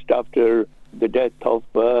 just after the death of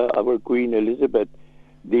our Queen Elizabeth,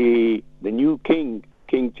 the new king,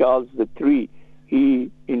 King Charles III,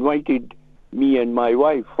 he invited me and my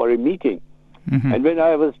wife for a meeting. Mm-hmm. And when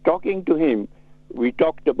I was talking to him, we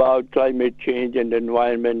talked about climate change and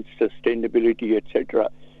environment, sustainability, etc.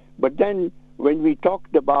 But then when we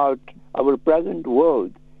talked about our present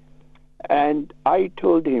world, and I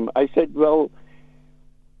told him, I said, well,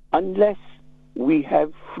 unless we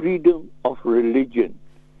have freedom of religion,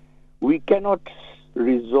 we cannot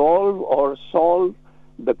resolve or solve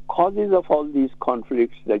the causes of all these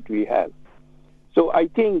conflicts that we have. So I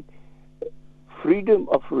think freedom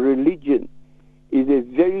of religion is a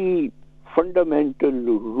very fundamental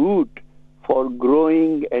root for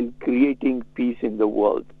growing and creating peace in the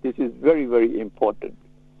world. This is very, very important.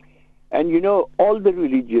 And you know, all the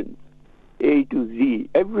religions, A to Z,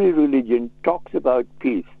 every religion talks about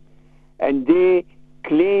peace. And they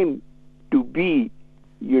claim to be,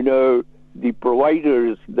 you know, the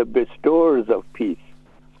providers, the bestowers of peace.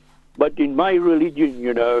 But in my religion,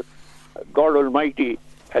 you know, God Almighty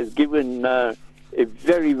has given a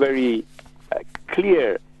very, very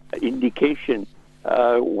clear indication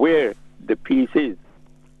where the peace is.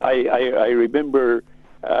 I remember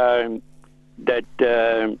that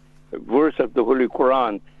verse of the Holy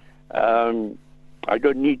Quran. I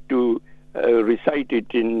don't need to recite it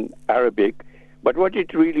in Arabic, but what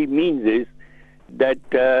it really means is that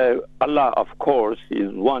Allah, of course,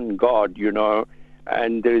 is one God, you know,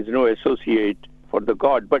 and there is no associate for the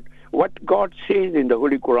God. But what God says in the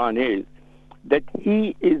Holy Quran is that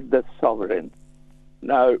He is the sovereign.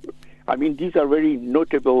 Now, I mean, these are very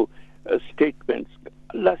notable statements.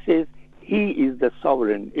 Allah says He is the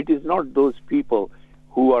sovereign. It is not those people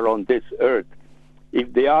who are on this earth.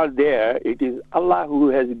 If they are there, it is Allah who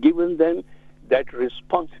has given them that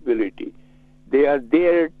responsibility. They are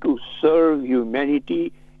there to serve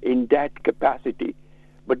humanity in that capacity.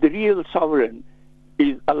 But the real sovereign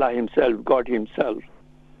is Allah himself, God himself.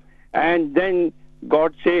 And then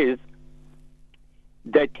God says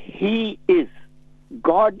that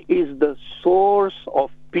God is the source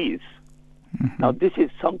of peace. Now, this is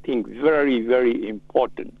something very, very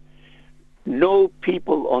important. No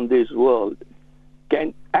people on this world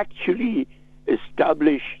can actually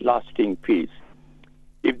establish lasting peace.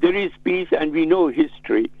 If there is peace, and we know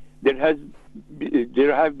history, there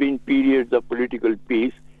have been periods of political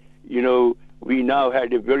peace. You know, we now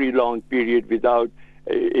had a very long period without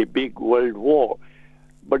a big world war.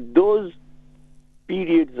 But those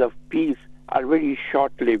periods of peace are very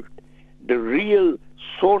short-lived. The real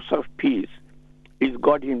source of peace is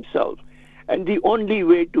God himself. And the only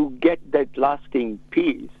way to get that lasting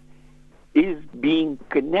peace is being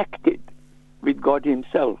connected with God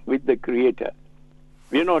himself, with the Creator.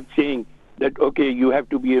 We're not saying that, okay, you have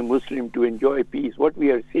to be a Muslim to enjoy peace. What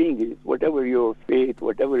we are saying is, whatever your faith,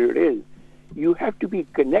 whatever it is, you have to be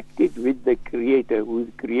connected with the Creator who has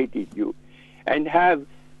created you, and have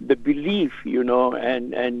the belief, you know,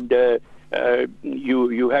 and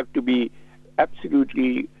you have to be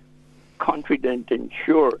absolutely confident and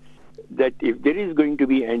sure that if there is going to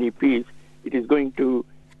be any peace, it is going to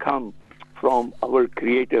come from our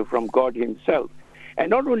Creator, from God himself. And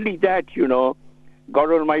not only that, you know,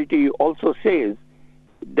 God Almighty also says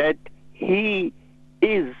that he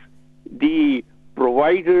is the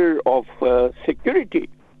provider of security.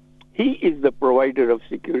 He is the provider of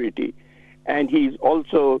security, and he is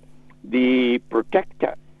also the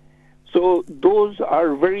protector. So those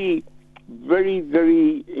are very, very,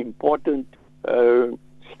 very important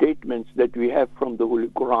statements that we have from the Holy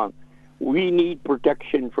Quran. We need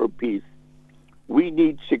protection for peace. We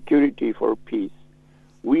need security for peace.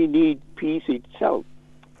 We need peace itself.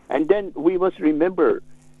 And then we must remember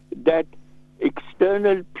that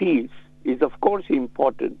external peace is, of course,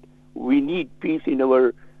 important. We need peace in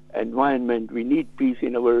our environment. We need peace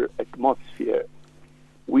in our atmosphere.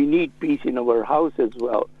 We need peace in our house as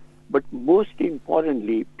well. But most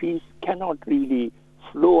importantly, peace cannot really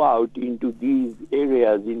flow out into these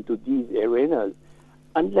areas, into these arenas,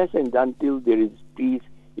 unless and until there is peace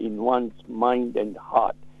in one's mind and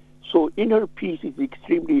heart. So inner peace is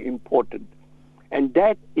extremely important. And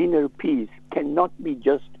that inner peace cannot be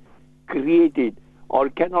just created or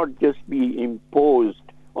cannot just be imposed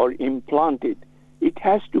or implanted. It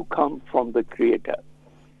has to come from the Creator.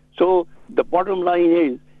 So the bottom line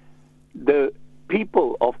is, the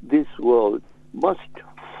people of this world must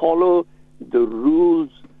follow the rules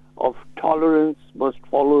of tolerance, must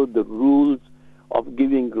follow the rules of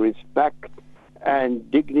giving respect and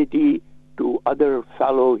dignity to other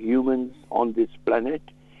fellow humans on this planet.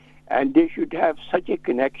 And they should have such a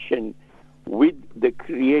connection with the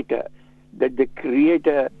Creator, that the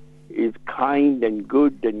Creator is kind and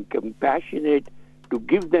good and compassionate to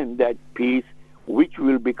give them that peace, which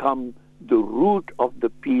will become the root of the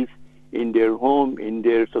peace in their home, in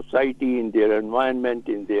their society, in their environment,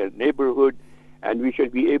 in their neighborhood, and we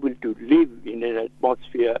should be able to live in an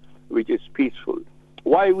atmosphere which is peaceful.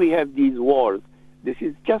 Why we have these wars? This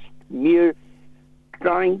is just mere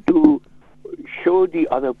trying to show the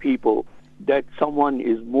other people that someone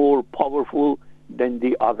is more powerful than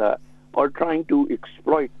the other, or trying to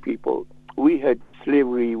exploit people. We had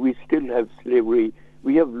slavery, we still have slavery.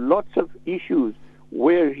 We have lots of issues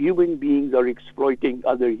where human beings are exploiting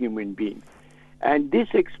other human beings. And this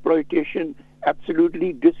exploitation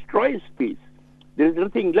absolutely destroys peace. There is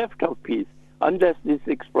nothing left of peace unless this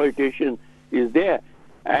exploitation is there.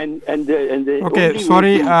 Okay,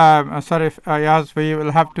 sorry, Ayaz, we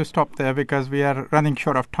will have to stop there because we are running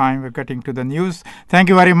short of time. We're getting to the news. Thank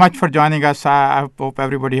you very much for joining us. I hope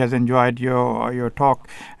everybody has enjoyed your talk.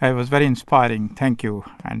 It was very inspiring. Thank you.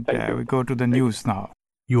 And we go to the news now.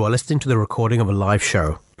 You are listening to the recording of a live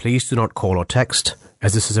show. Please do not call or text,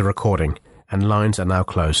 as this is a recording, and lines are now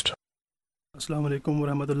closed. Assalamu alaikum wa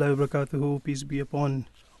rahmatullahi wa barakatuhu. Peace be upon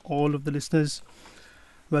all of the listeners.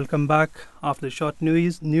 Welcome back after the short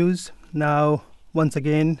news. Now, once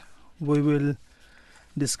again, we will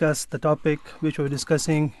discuss the topic which we were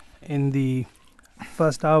discussing in the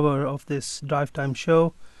first hour of this Drive Time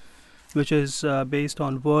show, which is based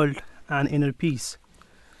on world and inner peace.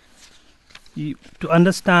 To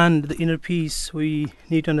understand the inner peace, we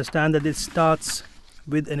need to understand that it starts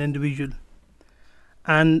with an individual.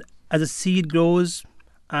 And as a seed grows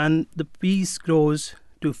and the peace grows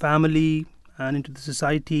to family and into the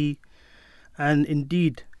society, and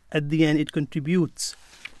indeed, at the end, it contributes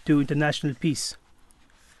to international peace.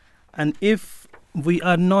 And if we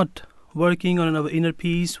are not working on our inner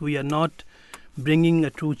peace, we are not bringing a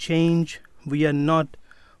true change, we are not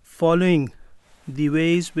following the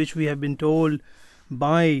ways which we have been told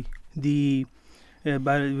by the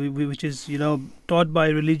which is taught by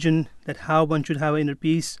religion, that how one should have inner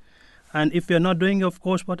peace. And if we are not doing, of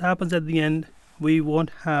course, what happens at the end, we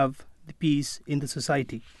won't have the peace in the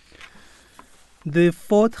society. The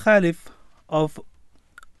fourth Caliph of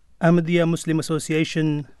Ahmadiyya Muslim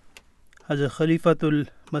Association, Hazrat Khalifatul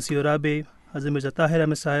Masih Rabi, Hazrat Mirza Tahir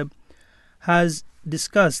Ahmad Sahib, has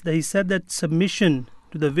discussed that he said that submission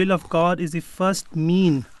to the will of God is the first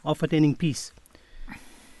mean of attaining peace.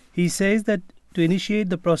 He says that to initiate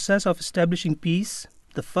the process of establishing peace,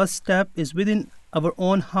 the first step is within our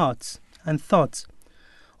own hearts and thoughts.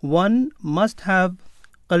 One must have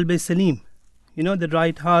qalb salim, the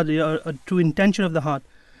right heart, a true intention of the heart,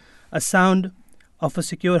 a sound of a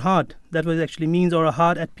secure heart, that what it actually means, or a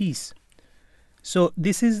heart at peace. So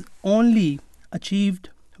this is only achieved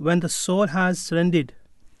when the soul has surrendered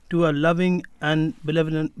to a loving and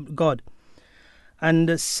benevolent God. And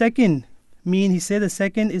the second he said the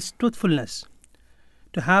second is truthfulness.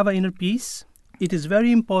 To have an inner peace, it is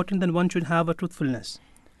very important that one should have a truthfulness.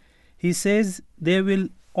 He says there will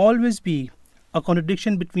always be a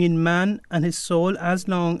contradiction between man and his soul as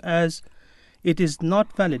long as it is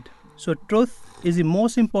not valid. So truth is the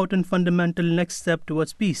most important fundamental next step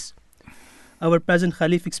towards peace. Our present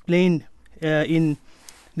Khalif explained in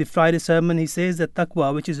the Friday sermon, he says that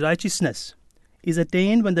taqwa, which is righteousness, is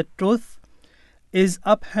attained when the truth is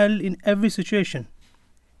upheld in every situation,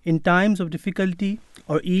 in times of difficulty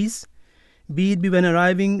or ease, be it when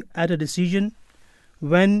arriving at a decision,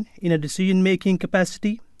 when in a decision-making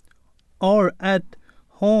capacity, or at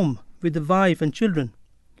home with the wife and children.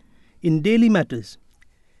 In daily matters,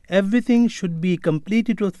 everything should be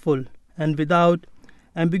completely truthful and without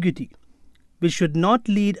ambiguity, which should not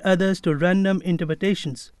lead others to random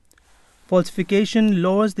interpretations. Falsification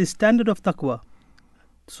lowers the standard of taqwa.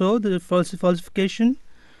 So the falsification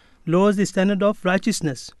lowers the standard of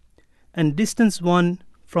righteousness and distance one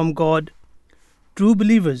from God. True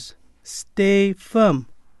believers stay firm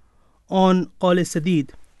on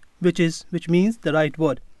qawl-e-sadid, which means the right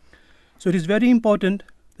word. So it is very important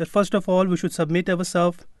that first of all we should submit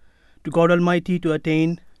ourselves to God Almighty to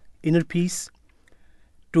attain inner peace,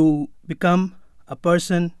 to become a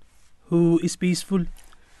person who is peaceful,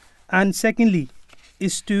 and secondly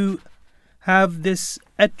is to have this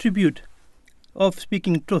attribute of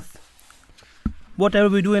speaking truth. Whatever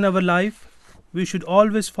we do in our life, we should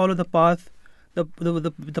always follow the path,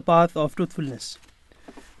 the path of truthfulness.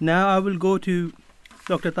 Now I will go to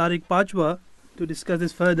Dr. Tariq Pajwa to discuss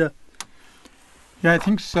this further. Yeah, I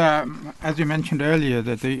think, as you mentioned earlier,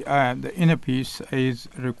 that the inner peace is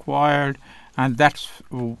required, and that's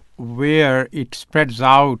where it spreads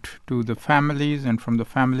out to the families, and from the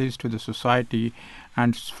families to the society,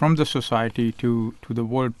 and from the society to the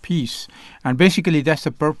world peace. And basically, that's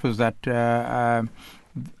the purpose, that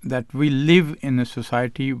we live in a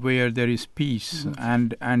society where there is peace,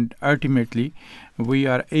 and ultimately we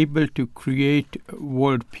are able to create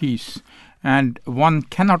world peace. And one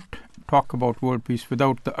cannot talk about world peace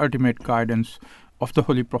without the ultimate guidance of the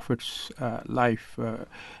Holy Prophet's life,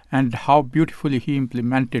 and how beautifully he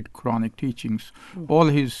implemented Quranic teachings. All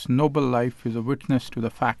his noble life is a witness to the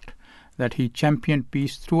fact that he championed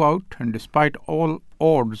peace throughout, and despite all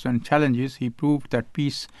odds and challenges, he proved that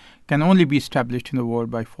peace can only be established in the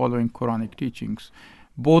world by following Quranic teachings.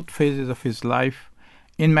 Both phases of his life,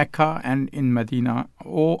 in Mecca and in Medina,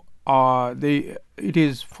 it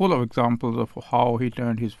is full of examples of how he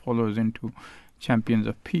turned his followers into champions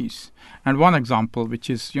of peace. And one example, which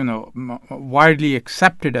is widely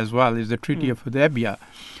accepted as well, is the Treaty of Hudaybiyah.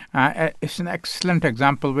 It's an excellent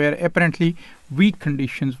example where apparently weak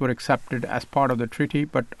conditions were accepted as part of the treaty,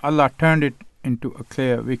 but Allah turned it into a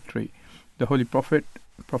clear victory. The Holy Prophet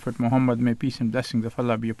Muhammad, may peace and blessings of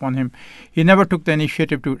Allah be upon him, he never took the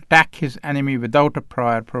initiative to attack his enemy without a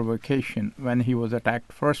prior provocation. When he was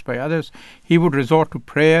attacked first by others, he would resort to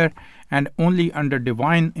prayer, and only under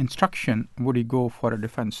divine instruction would he go for a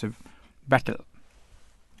defensive battle.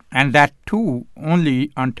 And that too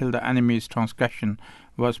only until the enemy's transgression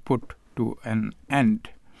was put to an end.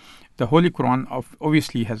 The Holy Quran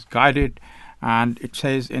obviously has guided, and it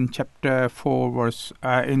says in chapter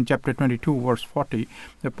 22, verse 40,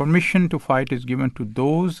 the permission to fight is given to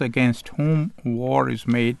those against whom war is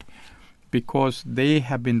made, because they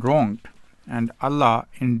have been wronged, and Allah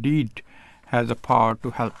indeed has the power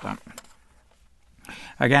to help them.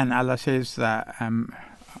 Again, Allah says that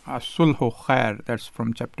sulhu khair, that's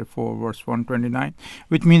from chapter 4, verse 129,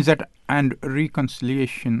 which means that and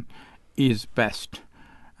reconciliation is best.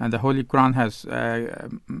 And the Holy Quran has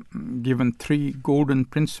given 3 golden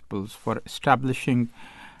principles for establishing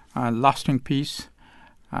lasting peace.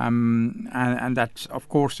 And that, of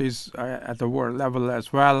course, is at the world level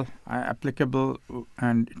as well applicable.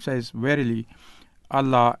 And it says, verily,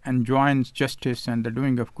 Allah enjoins justice and the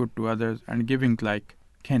doing of good to others and giving like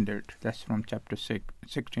kindred. That's from chapter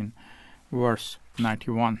 16, verse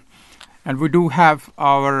 91. And we do have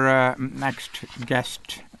our next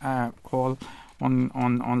guest call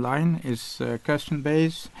online is Kirsten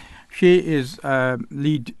Bays. She is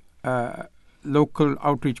lead local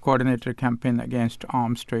outreach coordinator campaign against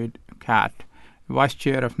arms trade, CAT, vice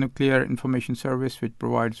chair of Nuclear Information Service, which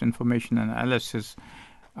provides information and analysis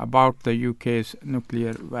about the UK's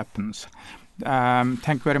nuclear weapons. Thank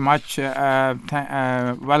you very much.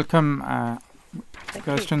 Welcome,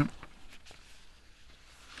 Kirsten.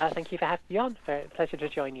 Thank you for having me on. Very pleasure to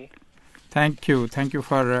join you. Thank you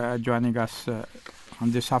for joining us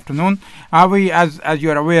on this afternoon. As you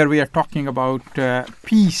are aware, we are talking about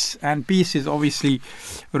peace, and peace is obviously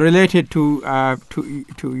related to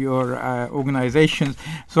your organization.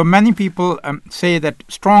 So many people say that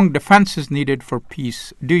strong defense is needed for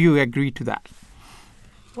peace. Do you agree to that?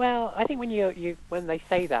 Well, I think when they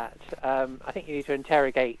say that, I think you need to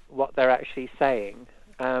interrogate what they're actually saying.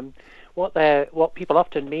 What people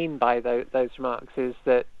often mean by those remarks is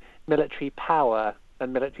that military power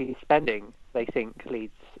and military spending, they think,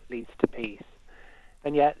 leads to peace.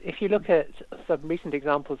 And yet, if you look at some recent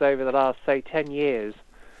examples over the last, say, 10 years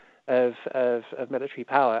of military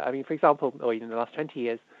power, I mean, for example, or even the last 20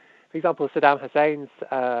 years, for example, Saddam Hussein's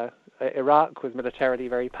Iraq was militarily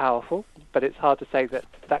very powerful, but it's hard to say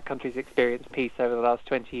that country's experienced peace over the last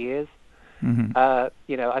 20 years. Mm-hmm. I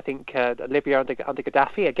think Libya under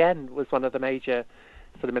Gaddafi, again, was one of the major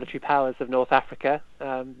sort of military powers of North Africa,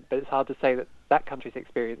 but it's hard to say that country's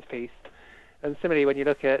experienced peace. And similarly, when you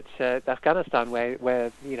look at Afghanistan, where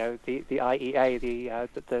the IEA,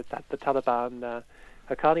 the Taliban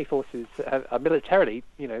Haqqani forces are militarily,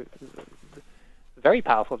 very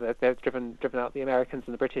powerful. They've driven out the Americans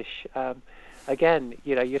and the British. Again,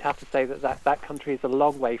 you'd have to say that country is a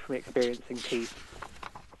long way from experiencing peace.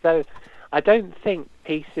 So I don't think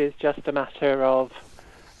peace is just a matter of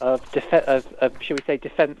should we say,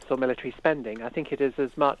 defense or military spending. I think it is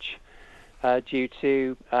as much due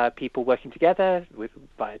to people working together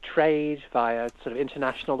via trade, via sort of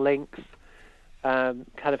international links, kind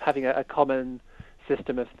of having a common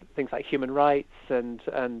system of things like human rights and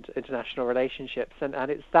international relationships, and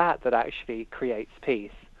it's that actually creates peace.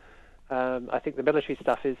 I think the military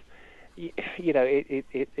stuff is,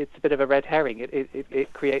 it's a bit of a red herring.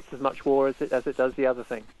 It creates as much war as it does the other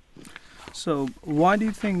thing. So why do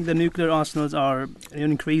you think the nuclear arsenals are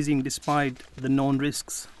increasing despite the known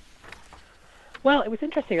risks? Well, it was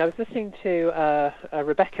interesting. I was listening to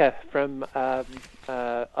Rebecca from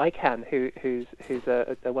ICANN, who's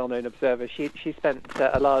a well-known observer. She spent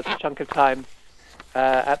a large chunk of time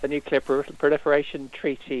at the Nuclear Proliferation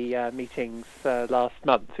Treaty meetings last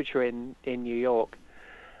month, which were in New York.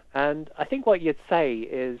 And I think what you'd say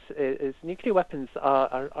is nuclear weapons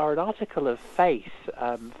are an article of faith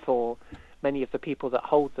for many of the people that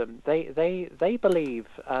hold them. They believe,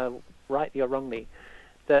 rightly or wrongly,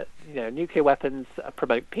 that nuclear weapons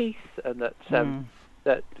promote peace, and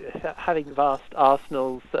that having vast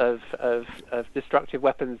arsenals of destructive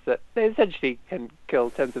weapons that essentially can kill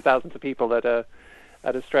tens of thousands of people at a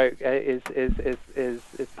stroke is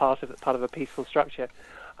part of a peaceful structure.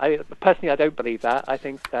 Personally, I don't believe that. I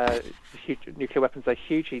think nuclear weapons are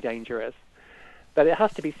hugely dangerous. But it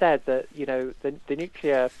has to be said that the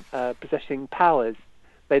nuclear possessing powers,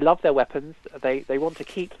 they love their weapons. They want to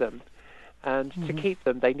keep them, and to keep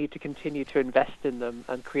them, they need to continue to invest in them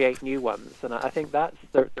and create new ones. And I think that's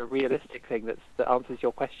the realistic thing that answers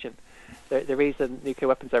your question. The reason nuclear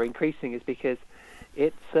weapons are increasing is because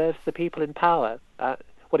it serves the people in power.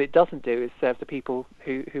 What it doesn't do is serve the people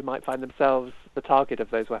who might find themselves the target of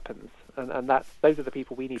those weapons, and those are the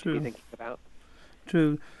people we need to be thinking about.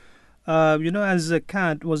 True. As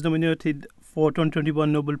CAT was nominated for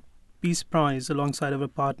 2021 Nobel Peace Prize alongside our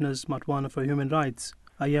partners Botswana for Human Rights,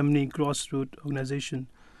 a Yemeni grassroots organization.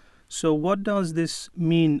 So what does this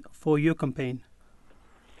mean for your campaign?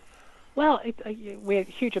 Well, we're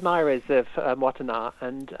huge admirers of Botswana,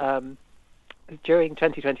 and during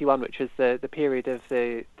 2021, which was the period of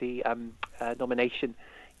the nomination,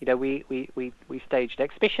 we staged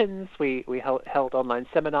exhibitions, we held online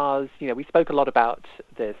seminars, we spoke a lot about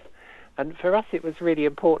this. And for us, it was really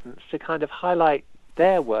important to kind of highlight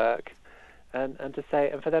their work and to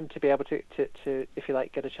say, and for them to be able to if you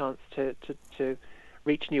like, get a chance to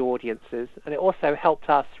reach new audiences. And it also helped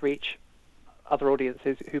us reach other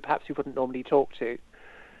audiences who perhaps we wouldn't normally talk to.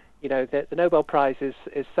 You know, the Nobel Prize is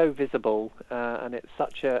so visible, and it's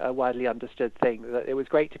such a widely understood thing that it was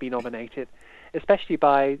great to be nominated, especially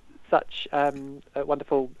by such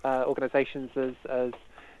wonderful organisations as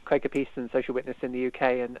Quaker Peace and Social Witness in the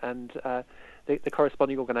UK and the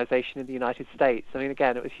corresponding organisation in the United States. I mean,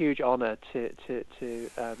 again, it was a huge honour to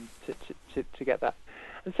get that.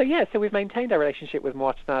 And so, so we've maintained our relationship with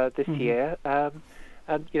Muwattana this year.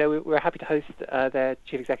 And, you know, we're happy to host their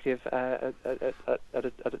chief executive at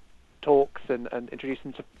talks and introduce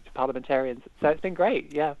them to parliamentarians. So it's been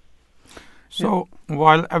great, yeah. So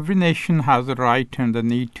while every nation has the right and the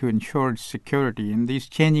need to ensure its security, in these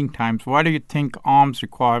changing times, why do you think arms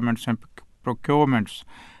requirements and procurements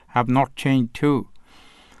have not changed too?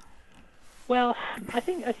 Well, I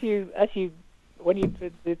think the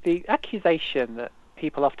accusation that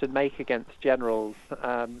people often make against generals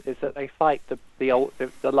is that they fight the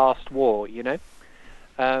last war, you know,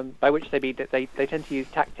 by which they mean that they tend to use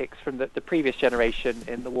tactics from the previous generation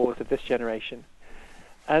in the wars of this generation.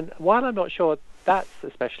 And while I'm not sure that's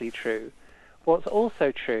especially true, what's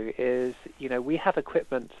also true is, you know, we have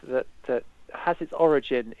equipment that has its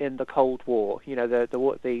origin in the Cold War. You know, the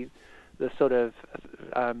sort of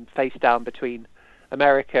face down between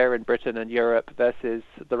America and Britain and Europe versus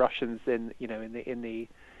the Russians in the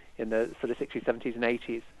sort of 60s, 70s, and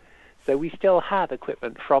 80s. So we still have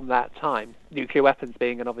equipment from that time, nuclear weapons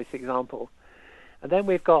being an obvious example. And then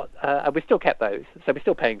we've got, and we still kept those, so we're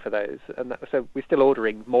still paying for those, and so we're still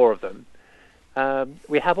ordering more of them.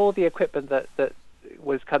 We have all the equipment that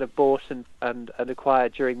was kind of bought and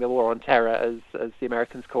acquired during the War on Terror, as the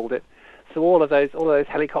Americans called it. So all of those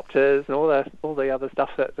helicopters and all the other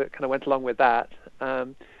stuff that kind of went along with that,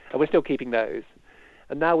 and we're still keeping those.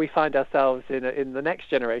 And now we find ourselves in the next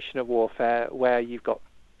generation of warfare, where you've got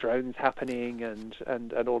drones happening and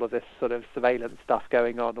all of this sort of surveillance stuff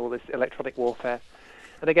going on, all this electronic warfare.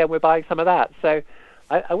 And again, we're buying some of that. So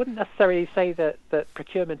I wouldn't necessarily say that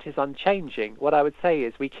procurement is unchanging. What I would say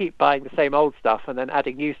is we keep buying the same old stuff and then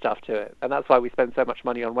adding new stuff to it. And that's why we spend so much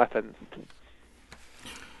money on weapons.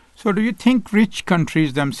 So do you think rich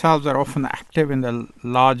countries themselves are often active in the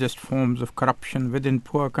largest forms of corruption within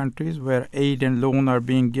poor countries, where aid and loan are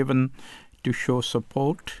being given to show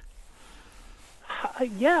support?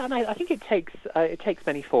 Yeah, and I think it takes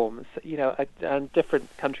many forms, you know, and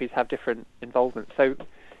different countries have different involvement. So,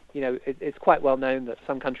 you know, it's quite well known that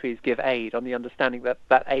some countries give aid on the understanding that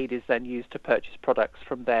that aid is then used to purchase products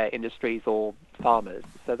from their industries or farmers.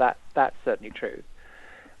 So that's certainly true.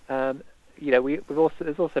 You know,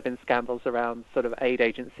 there's also been scandals around sort of aid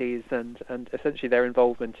agencies and essentially their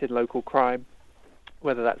involvement in local crime,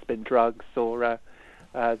 whether that's been drugs or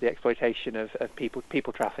the exploitation of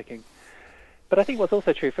people trafficking. But I think what's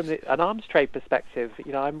also true from an arms trade perspective,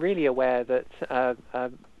 you know, I'm really aware that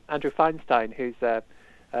Andrew Feinstein, who's a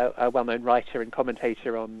well-known writer and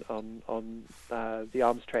commentator on the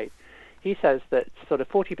arms trade, he says that sort of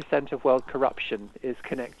 40% of world corruption is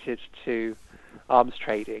connected to arms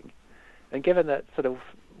trading. And given that sort of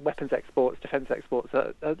weapons exports, defense exports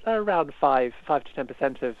are around 5 to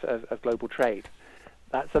 10% of global trade,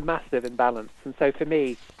 that's a massive imbalance. And so for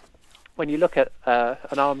me, when you look at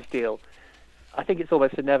an arms deal, I think it's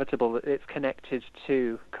almost inevitable that it's connected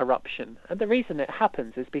to corruption. And the reason it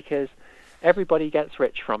happens is because everybody gets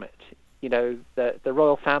rich from it. You know, the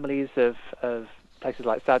royal families of places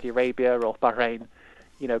like Saudi Arabia or Bahrain,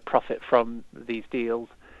 you know, profit from these deals.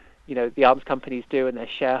 You know, the arms companies do, and their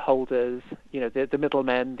shareholders, you know, the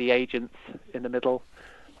middlemen, the agents in the middle,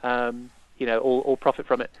 you know, all profit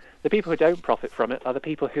from it. The people who don't profit from it are the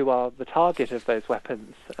people who are the target of those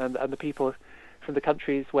weapons and the people from the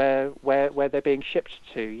countries where they're being shipped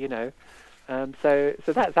to, you know. So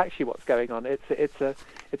that's actually what's going on. It's a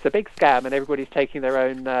big scam, and everybody's taking their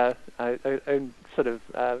own sort of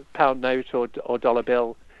pound note or dollar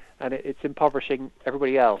bill, and it's impoverishing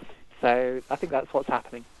everybody else. So I think that's what's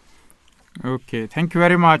happening. Okay, thank you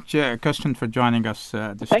very much, Kirsten, for joining us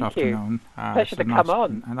this afternoon. Pleasure to come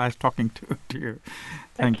on. Nice talking to you.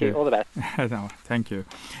 Thank you. All the best. No, thank you.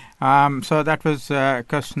 So that was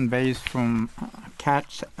Kirsten Bays from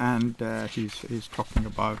CATS, and he's talking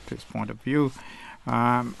about his point of view.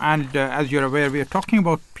 And as you're aware, we are talking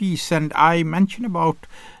about peace, and I mentioned about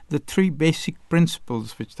the 3 basic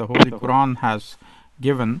principles which the Holy Quran has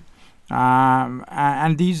given.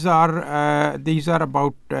 And these are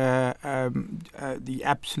about the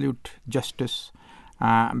absolute justice,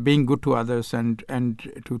 being good to others, and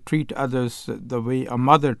to treat others the way a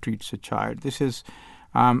mother treats a child. This is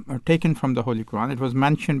taken from the Holy Quran. It was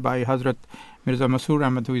mentioned by Hazrat Mirza Masroor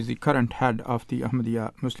Ahmad, who is the current head of the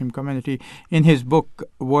Ahmadiyya Muslim community, in his book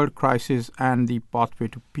World Crisis and the Pathway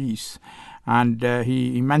to Peace. And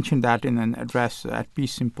he mentioned that in an address at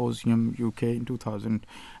Peace Symposium UK in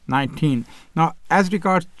 2019. Now, as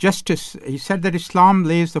regards justice, he said that Islam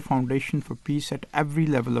lays the foundation for peace at every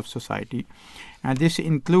level of society, and this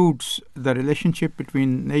includes the relationship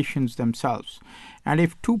between nations themselves. And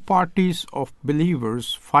if two parties of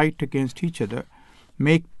believers fight against each other,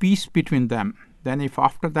 make peace between them, then if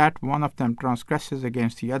after that one of them transgresses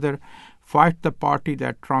against the other, fight the party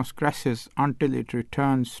that transgresses until it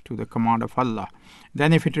returns to the command of Allah.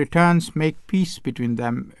 Then if it returns, make peace between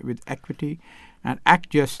them with equity and act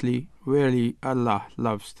justly. Verily Allah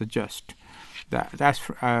loves the just. That's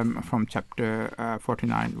from chapter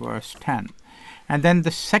 49, verse 10. And then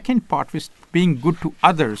the second part was being good to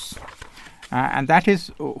others. And that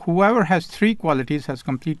is, whoever has three qualities has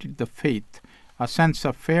completed the faith: a sense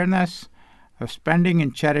of fairness, of spending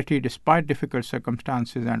in charity despite difficult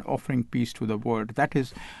circumstances, and offering peace to the world. That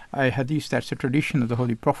is a hadith, that's a tradition of the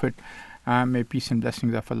Holy Prophet. May peace and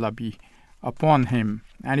blessings of Allah be upon him.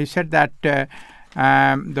 And he said that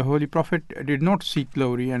the Holy Prophet did not seek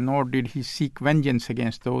glory, and nor did he seek vengeance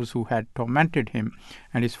against those who had tormented him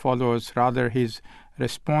and his followers. Rather, his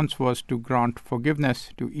response was to grant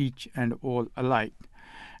forgiveness to each and all alike.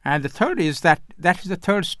 And the third is that is the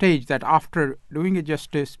third stage, that after doing a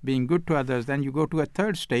justice, being good to others, then you go to a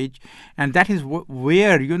third stage, and that is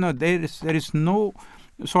where there is no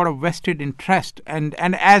sort of vested interest, and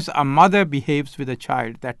as a mother behaves with a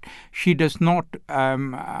child, that she does not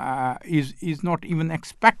is not even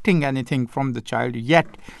expecting anything from the child, yet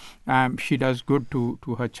she does good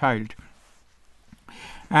to her child,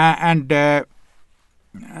 and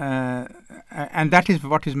that is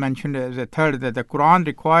what is mentioned as a third, that the Quran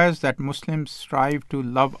requires that Muslims strive to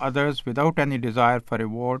love others without any desire for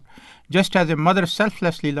reward, just as a mother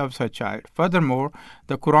selflessly loves her child. Furthermore,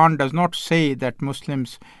 the Quran does not say that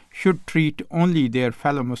Muslims should treat only their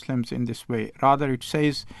fellow Muslims in this way. Rather, it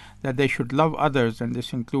says that they should love others, and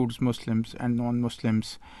this includes Muslims and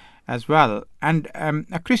non-Muslims as well. And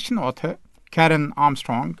a Christian author, Karen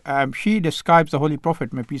Armstrong, she describes the Holy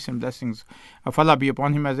Prophet, may peace and blessings of Allah be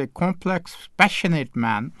upon him, as a complex, passionate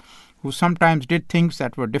man who sometimes did things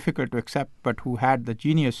that were difficult to accept, but who had the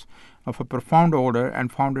genius of a profound order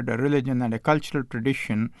and founded a religion and a cultural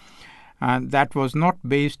tradition that was not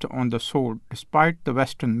based on the sword, despite the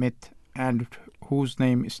Western myth, and whose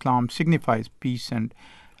name Islam signifies peace and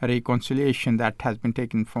reconciliation. That has been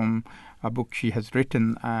taken from a book she has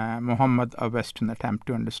written, Muhammad, A Western Attempt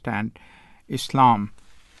to Understand Islam.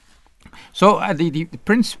 So the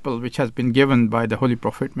principle which has been given by the Holy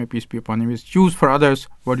Prophet, may peace be upon him, is choose for others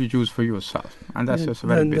what you choose for yourself, and that's just a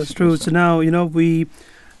very basic. That's true. So now we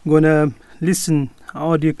gonna listen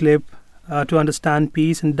audio clip to understand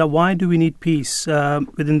peace, and why do we need peace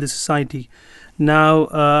within the society. Now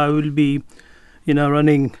I will be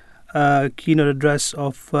running a keynote address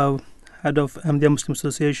of head of Ahmadiyya Muslim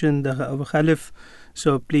Association, the Khalif.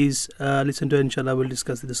 So please listen to it. Inshallah, we'll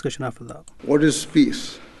discuss the discussion after that. What is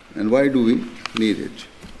peace, and why do we need it?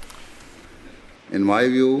 In my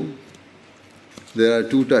view, there are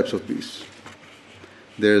two types of peace.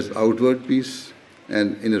 There is outward peace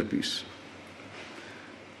and inner peace.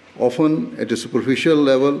 Often, at a superficial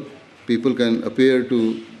level, people can appear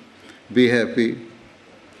to be happy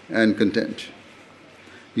and content.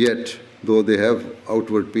 Yet, though they have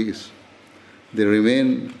outward peace, they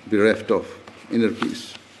remain bereft of inner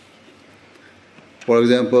peace. For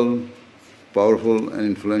example, powerful and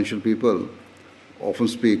influential people often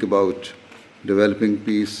speak about developing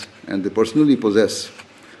peace, and they personally possess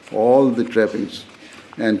all the trappings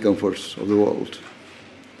and comforts of the world.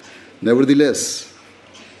 Nevertheless,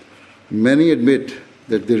 many admit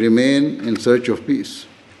that they remain in search of peace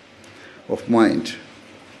of mind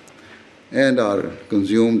and are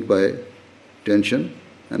consumed by tension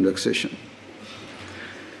and vexation.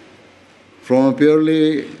 From a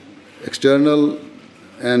purely external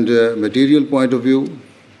and material point of view,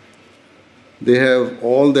 they have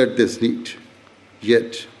all that they need,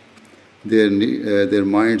 yet their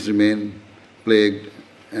minds remain plagued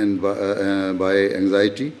and by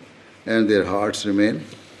anxiety, and their hearts remain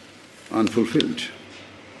unfulfilled.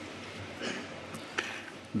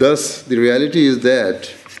 Thus, the reality is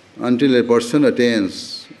that until a person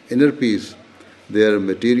attains inner peace, their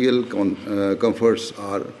material comforts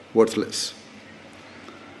are worthless.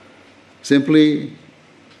 Simply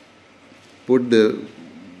put, the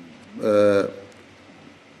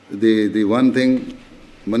one thing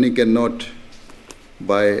money cannot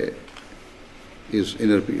buy is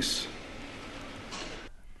inner peace.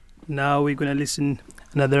 Now we're going to listen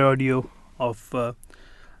another audio of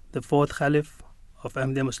the fourth Caliph of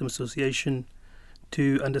Ahmadiyya Muslim Association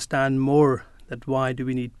to understand more that why do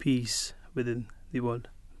we need peace within the world.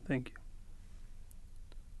 Thank you.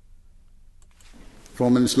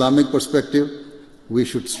 From an Islamic perspective, we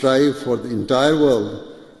should strive for the entire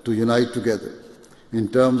world to unite together. In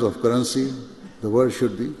terms of currency, the world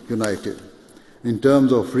should be united. In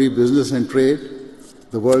terms of free business and trade,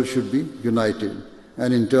 the world should be united.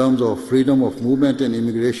 And in terms of freedom of movement and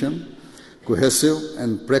immigration, cohesive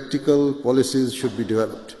and practical policies should be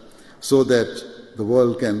developed so that the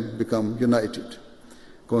world can become united.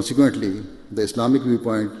 Consequently, the Islamic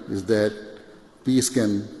viewpoint is that peace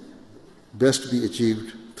can best be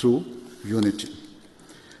achieved through unity.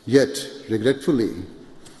 Yet, regretfully,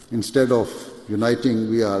 instead of uniting,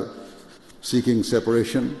 we are seeking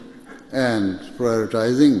separation and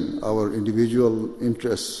prioritizing our individual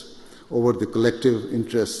interests over the collective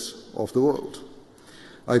interests of the world.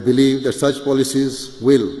 I believe that such policies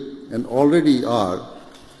will and already are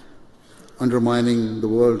undermining the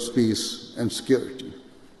world's peace and security.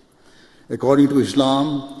 According to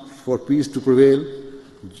Islam, for peace to prevail,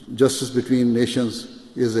 justice between nations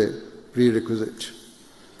is a prerequisite.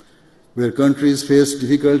 Where countries face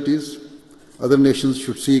difficulties, other nations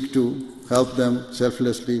should seek to help them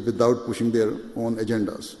selflessly without pushing their own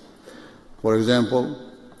agendas. For example,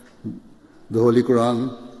 the Holy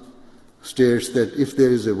Quran states that if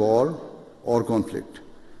there is a war or conflict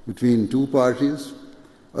between two parties,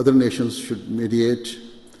 other nations should mediate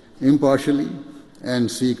impartially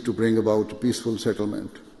and seek to bring about a peaceful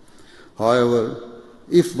settlement. However,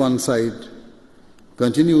 if one side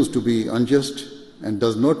continues to be unjust and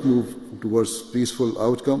does not move towards peaceful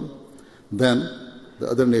outcome, then the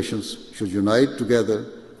other nations should unite together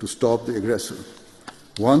to stop the aggressor.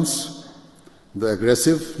 Once the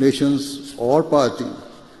aggressive nations or party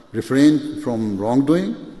refrain from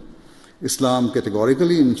wrongdoing, Islam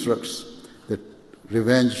categorically instructs that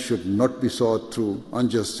revenge should not be sought through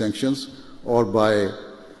unjust sanctions or by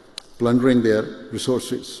plundering their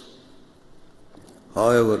resources.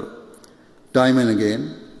 However, time and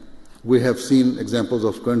again, we have seen examples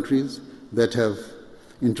of countries that have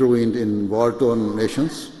intervened in war-torn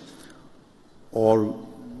nations or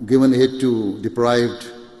given aid to deprived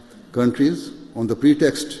countries on the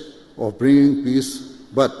pretext of bringing peace,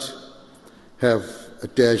 but have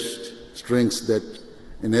attached strings that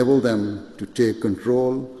enable them to take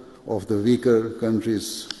control of the weaker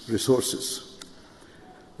country's resources.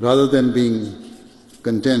 Rather than being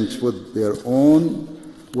content with their own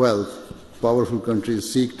wealth, powerful countries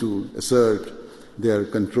seek to assert their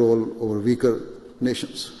control over weaker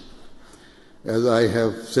nations. As I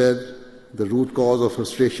have said, the root cause of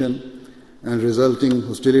frustration and resulting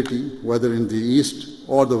hostility, whether in the East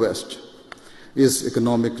or the West, is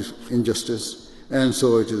economic injustice, and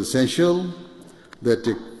so it is essential that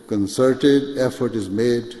a concerted effort is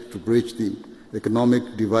made to bridge the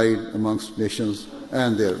economic divide amongst nations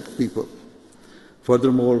and their people.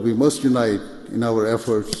 Furthermore, we must unite in our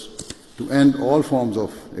efforts to end all forms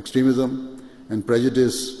of extremism and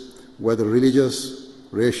prejudice, whether religious,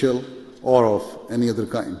 racial, or of any other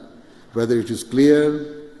kind. Where it is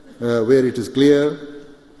clear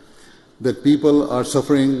that people are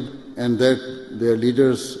suffering and that their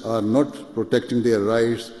leaders are not protecting their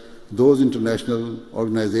rights, those international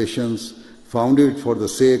organizations founded for the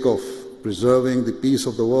sake of preserving the peace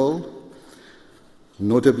of the world,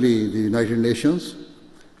 notably the United Nations,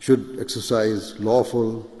 should exercise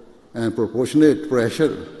lawful and proportionate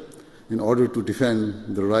pressure in order to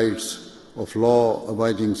defend the rights of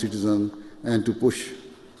law-abiding citizens and to push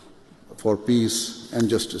for peace and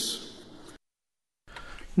justice.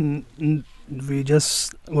 We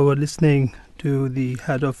were listening to the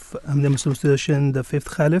head of Ahmadiyya Muslim Association, the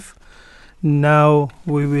fifth Caliph. Now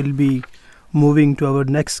we will be moving to our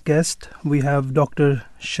next guest. We have Dr.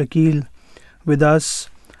 Shakil with us.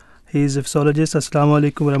 He is a physiologist. Assalamu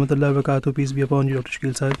alaikum wa rahmatullahi wa barakatuh. Peace be upon you, Dr.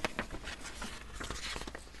 Shakil sahib.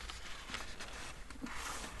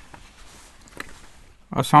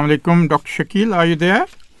 Assalamu alaikum, Dr. Shakil, are you there?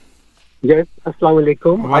 Yes, assalamu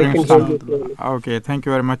alaikum. I can hear you. Okay, thank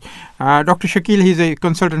you very much. Dr. Shakil, he's a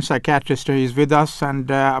consultant psychiatrist. He's with us,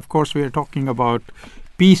 and of course, we are talking about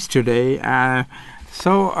peace today.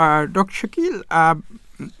 So, Dr. Shakil,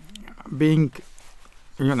 being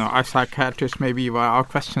a psychiatrist, maybe our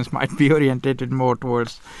questions might be orientated more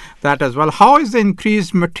towards that as well. How is the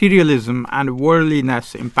increased materialism and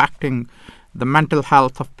worldliness impacting the mental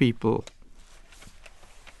health of people?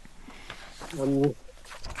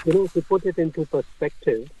 To put it into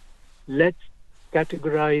perspective, let's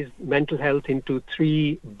categorize mental health into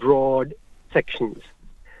three broad sections.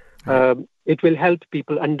 it will help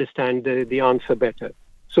people understand the answer better.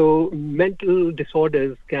 So mental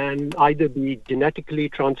disorders can either be genetically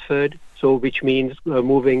transferred, so which means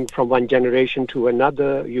moving from one generation to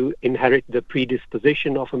another, you inherit the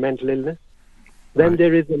predisposition of a mental illness. Then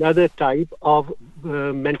there is another type of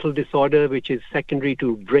mental disorder which is secondary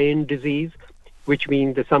to brain disease, which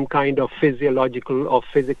means that some kind of physiological or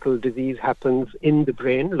physical disease happens in the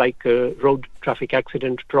brain, like a road traffic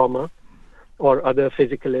accident trauma or other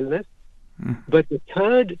physical illness. But the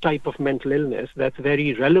third type of mental illness that's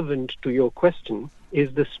very relevant to your question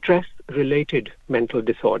is the stress-related mental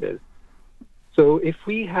disorders. So if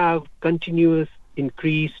we have continuous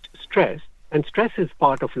increased stress, and stress is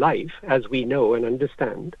part of life, as we know and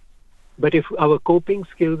understand, but if our coping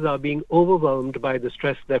skills are being overwhelmed by the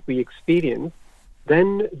stress that we experience,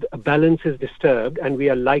 then a balance is disturbed and we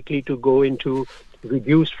are likely to go into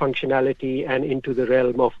reduced functionality and into the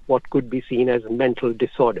realm of what could be seen as mental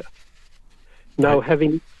disorder. Now,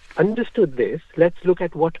 having understood this, let's look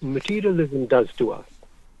at what materialism does to us.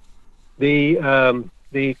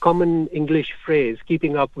 The common English phrase,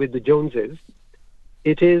 keeping up with the Joneses,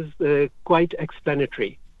 it is quite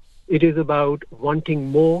explanatory. It is about wanting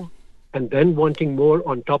more and then wanting more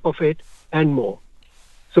on top of it and more.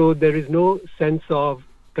 So there is no sense of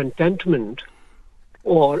contentment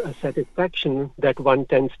or a satisfaction that one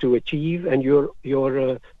tends to achieve, and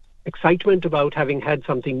your excitement about having had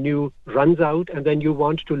something new runs out, and then you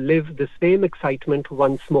want to live the same excitement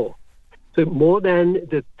once more. So more than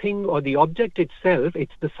the thing or the object itself,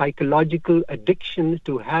 it's the psychological addiction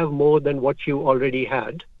to have more than what you already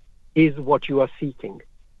had is what you are seeking.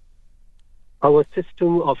 Our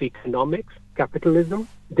system of economics, capitalism,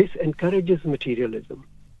 this encourages materialism.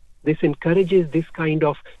 This encourages this kind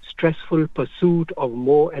of stressful pursuit of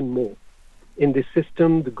more and more. In this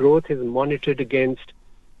system, the growth is monitored against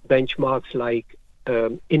benchmarks like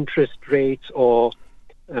interest rates or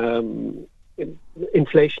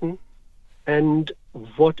inflation. And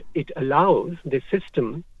what it allows, the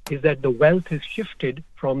system, is that the wealth is shifted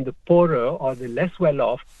from the poorer or the less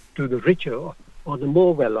well-off to the richer or the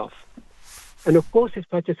more well-off. And of course, if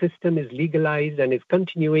such a system is legalized and is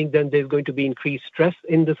continuing, then there's going to be increased stress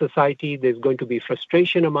in the society. There's going to be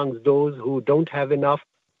frustration amongst those who don't have enough,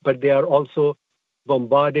 but they are also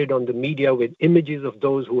bombarded on the media with images of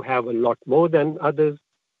those who have a lot more than others.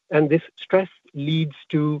 And this stress leads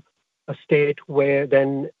to a state where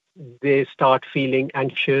then they start feeling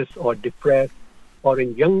anxious or depressed, or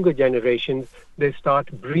in younger generations, they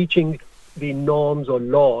start breaching the norms or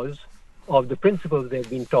laws of the principles they've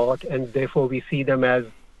been taught, and therefore we see them as,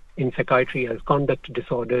 in psychiatry, as conduct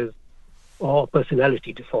disorders or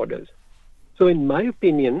personality disorders. So in my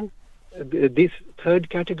opinion, this third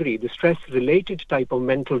category, the stress-related type of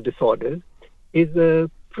mental disorders, is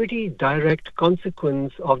a pretty direct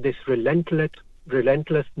consequence of this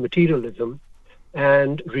relentless materialism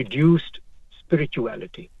and reduced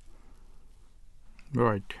spirituality.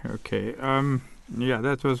 Right. Okay. Yeah,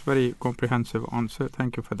 that was very comprehensive answer.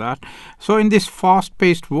 Thank you for that. So in this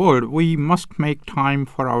fast-paced world, we must make time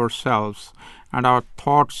for ourselves and our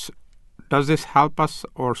thoughts. Does this help us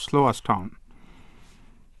or slow us down?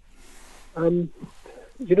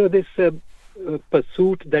 This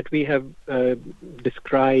pursuit that we have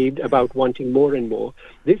described about wanting more and more,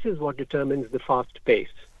 this is what determines the fast pace.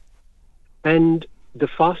 And the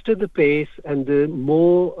faster the pace and the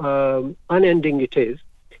more unending it is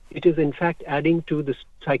in fact adding to the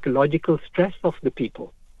psychological stress of the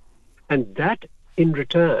people. And that, in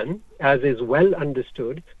return, as is well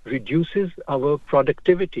understood, reduces our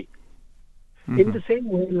productivity. Mm-hmm. In the same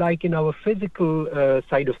way, like in our physical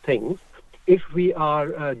side of things, if we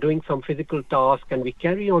are doing some physical task and we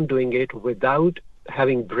carry on doing it without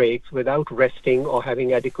having breaks, without resting or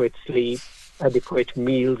having adequate sleep, adequate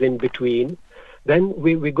meals in between, then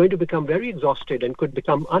we're going to become very exhausted and could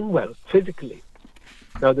become unwell physically.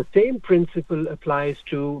 Now, the same principle applies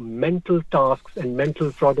to mental tasks and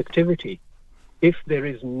mental productivity. If there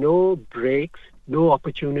is no breaks, no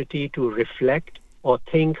opportunity to reflect or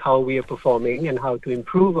think how we are performing and how to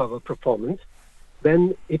improve our performance,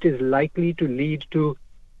 then it is likely to lead to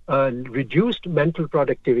reduced mental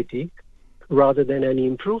productivity rather than any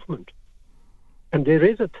improvement. And there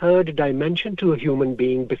is a third dimension to a human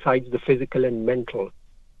being besides the physical and mental.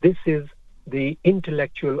 This is the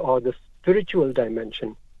intellectual or the spiritual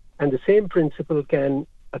dimension. And the same principle can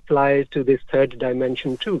apply to this third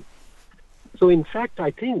dimension too. So in fact,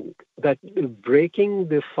 I think that breaking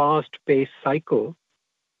the fast-paced cycle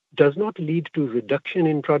does not lead to reduction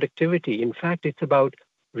in productivity. In fact, it's about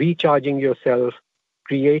recharging yourself,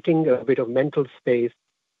 creating a bit of mental space,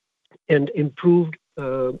 and improved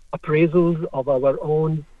appraisals of our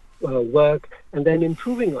own work and then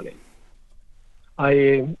improving on it.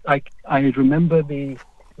 I remember the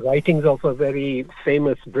writings of a very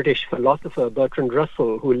famous British philosopher, Bertrand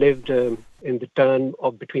Russell, who lived in the turn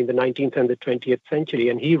of between the 19th and the 20th century,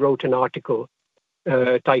 and he wrote an article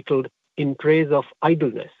titled "In Praise of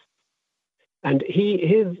Idleness." And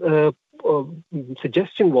his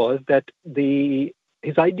suggestion was that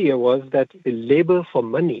his idea was that the labor for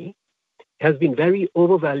money has been very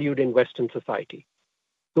overvalued in Western society.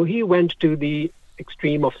 So he went to the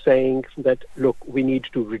extreme of saying that, look, we need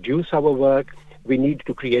to reduce our work, we need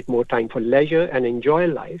to create more time for leisure and enjoy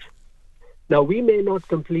life. Now, we may not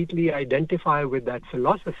completely identify with that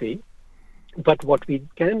philosophy, but what we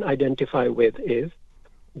can identify with is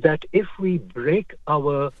that if we break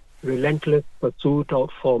our relentless pursuit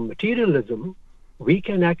for materialism, we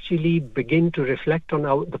can actually begin to reflect on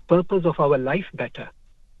the purpose of our life better,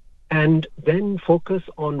 and then focus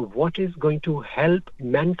on what is going to help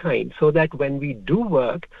mankind, so that when we do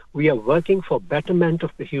work, we are working for betterment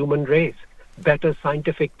of the human race, better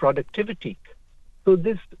scientific productivity. So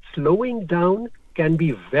this slowing down can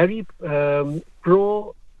be very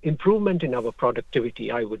pro improvement in our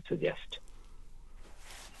productivity, I would suggest.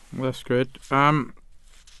 That's great.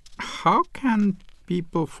 How can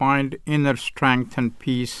people find inner strength and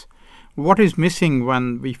peace? What is missing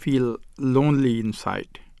when we feel lonely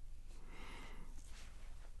inside?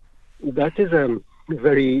 That is a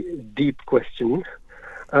very deep question.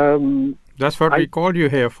 That's what we called you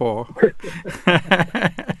here for.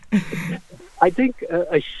 I think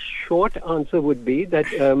a short answer would be that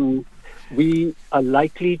we are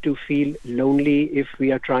likely to feel lonely if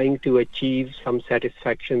we are trying to achieve some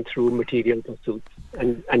satisfaction through material pursuits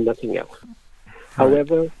and nothing else.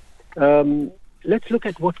 However, let's look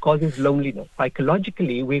at what causes loneliness.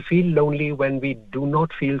 Psychologically, we feel lonely when we do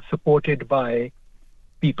not feel supported by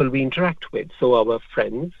people we interact with. So our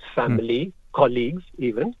friends, family, colleagues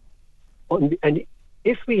even. And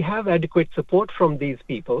if we have adequate support from these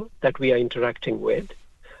people that we are interacting with,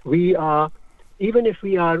 we are, even if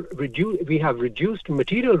we have reduced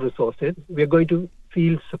material resources, we are going to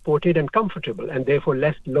feel supported and comfortable and therefore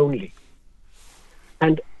less lonely.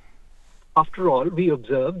 And after all, we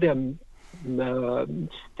observe there are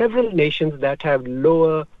several nations that have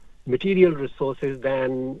lower material resources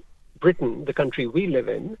than Britain, the country we live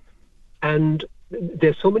in, and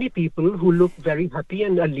there's so many people who look very happy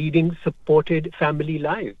and are leading supported family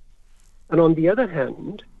lives. And on the other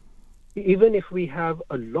hand, even if we have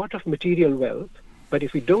a lot of material wealth, but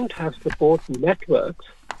if we don't have support networks,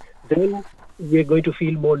 then we're going to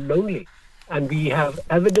feel more lonely. And we have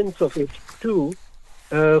evidence of it too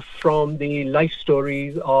from the life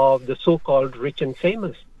stories of the so-called rich and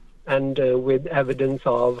famous, and with evidence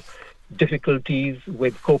of difficulties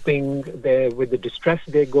with coping with the distress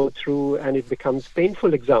they go through, and it becomes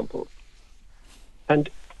painful examples. And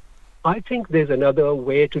I think there's another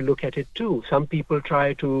way to look at it too. Some people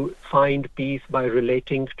try to find peace by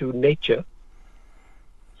relating to nature.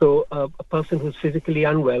 So a person who's physically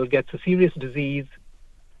unwell gets a serious disease,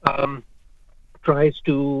 tries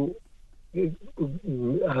to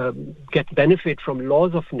get benefit from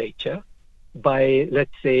laws of nature by,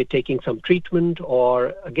 let's say, taking some treatment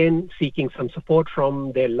or, again, seeking some support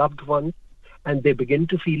from their loved ones, and they begin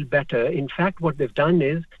to feel better. In fact, what they've done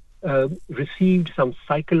is received some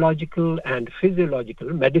psychological and physiological,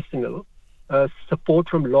 medicinal support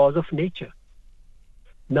from laws of nature.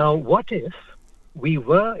 Now, what if we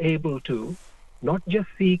were able to not just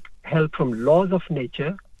seek help from laws of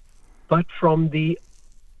nature, but from the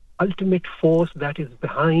ultimate force that is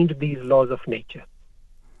behind these laws of nature?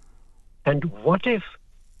 And what if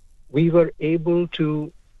we were able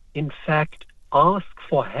to, in fact, ask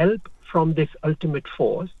for help from this ultimate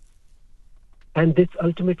force, and this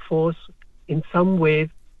ultimate force in some ways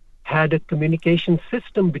had a communication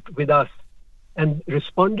system with us and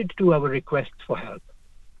responded to our requests for help?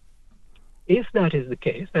 If that is the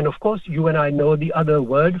case, and of course you and I know the other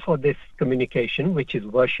word for this communication, which is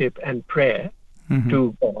worship and prayer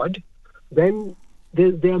to God, then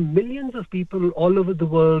there are millions of people all over the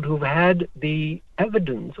world who've had the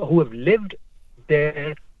evidence, or who have lived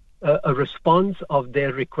a response of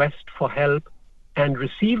their request for help and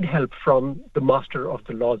received help from the master of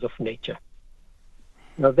the laws of nature.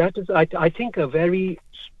 Now that is, I think, a very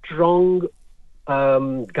strong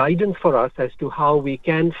guidance for us as to how we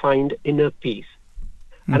can find inner peace.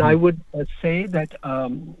 And I would say that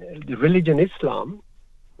the religion Islam,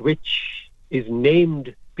 which is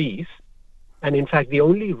named peace, and in fact, the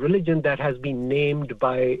only religion that has been named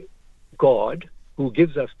by God, who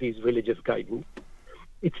gives us these religious guidance,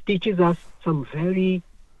 it teaches us some very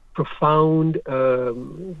profound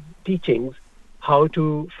teachings how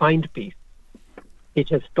to find peace. It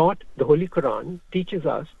has taught, the Holy Quran teaches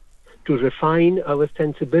us to refine our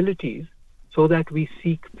sensibilities so that we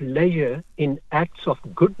seek pleasure in acts of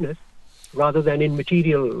goodness rather than in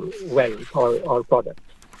material wealth or products.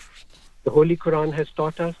 The Holy Quran has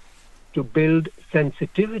taught us to build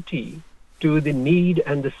sensitivity to the need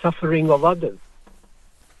and the suffering of others.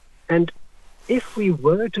 And if we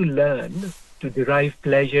were to learn to derive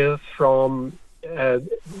pleasure from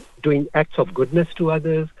doing acts of goodness to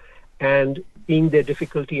others and seeing their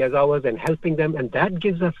difficulty as ours and helping them, and that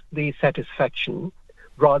gives us the satisfaction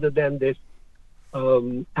rather than this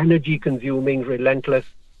energy-consuming, relentless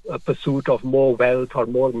pursuit of more wealth or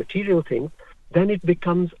more material things, then it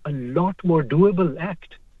becomes a lot more doable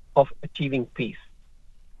act of achieving peace.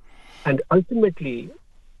 And ultimately,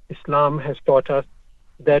 Islam has taught us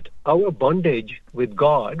that our bondage with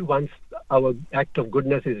God, once our act of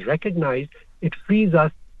goodness is recognized, it frees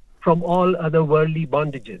us from all other worldly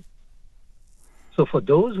bondages. So for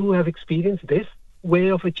those who have experienced this way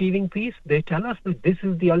of achieving peace, they tell us that this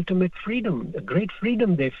is the ultimate freedom, a great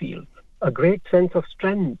freedom they feel, a great sense of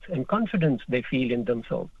strength and confidence they feel in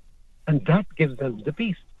themselves. And that gives them the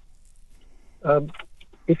peace. In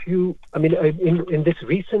this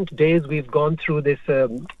recent days, we've gone through this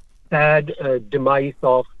sad demise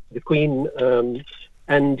of the Queen,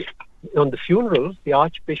 and on the funeral, the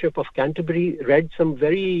Archbishop of Canterbury read some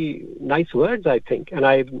very nice words, I think, and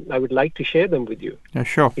I would like to share them with you. Yeah,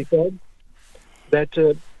 sure. He said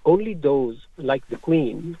that only those like the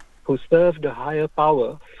Queen who served a higher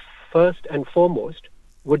power first and foremost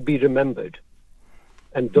would be remembered,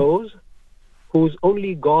 and those whose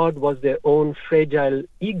only God was their own fragile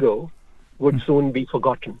ego would soon be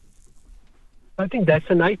forgotten. I think that's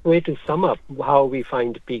a nice way to sum up how we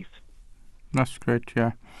find peace. That's great,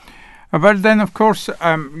 yeah. But then, of course,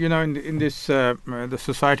 in this the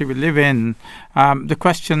society we live in, the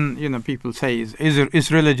question, people say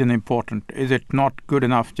is religion important? Is it not good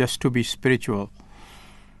enough just to be spiritual?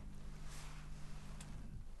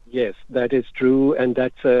 Yes, that is true, and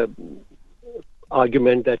that's a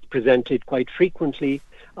argument that's presented quite frequently.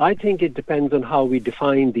 I think it depends on how we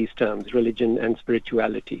define these terms, religion and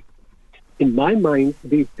spirituality. In my mind,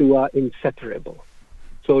 these two are inseparable.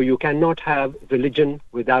 So you cannot have religion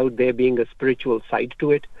without there being a spiritual side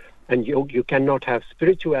to it, and you cannot have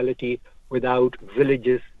spirituality without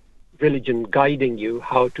religion guiding you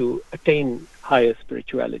how to attain higher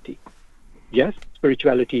spirituality. Yes,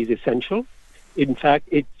 spirituality is essential. In fact,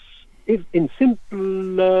 if in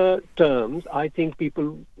simpler terms, I think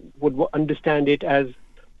people would understand it as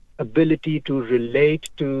ability to relate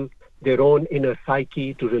to their own inner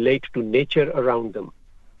psyche, to relate to nature around them.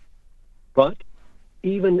 But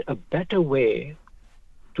even a better way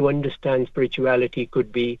to understand spirituality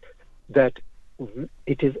could be that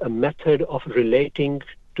it is a method of relating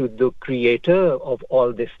to the creator of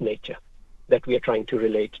all this nature that we are trying to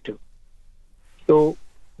relate to. So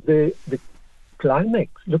the climax,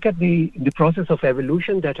 look at the process of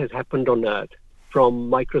evolution that has happened on Earth, from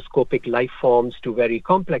microscopic life forms to very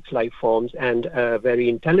complex life forms, and a very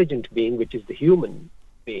intelligent being, which is the human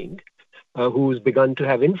being, who's begun to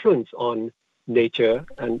have influence on nature,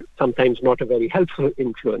 and sometimes not a very helpful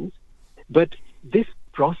influence. But this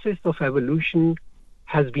process of evolution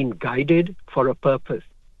has been guided for a purpose.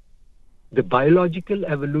 The biological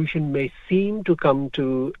evolution may seem to come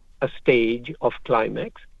to a stage of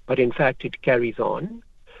climax, but in fact it carries on.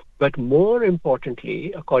 But more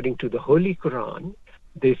importantly, according to the Holy Quran,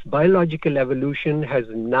 this biological evolution has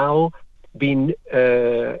now been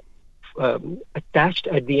attached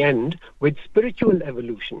at the end with spiritual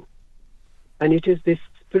evolution. And it is this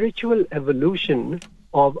spiritual evolution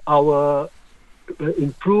of our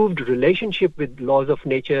improved relationship with laws of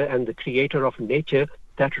nature and the creator of nature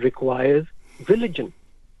that requires religion.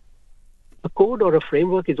 A code or a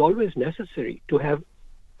framework is always necessary to have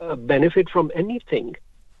benefit from anything.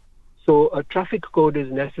 So a traffic code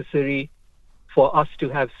is necessary for us to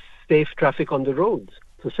have safe traffic on the roads.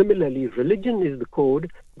 So similarly, religion is the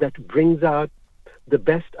code that brings out the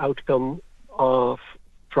best outcome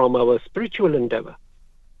from our spiritual endeavor.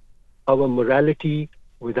 Our morality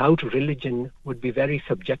without religion would be very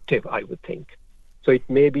subjective, I would think. So it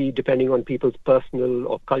may be depending on people's personal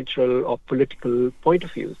or cultural or political point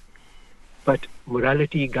of views. But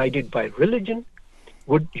morality guided by religion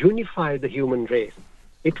would unify the human race.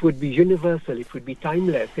 It would be universal, it would be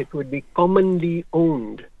timeless, it would be commonly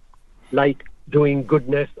owned, like doing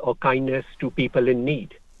goodness or kindness to people in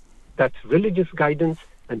need. That's religious guidance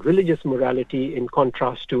and religious morality in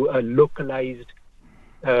contrast to a localized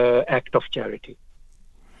act of charity.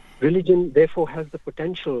 Religion, therefore, has the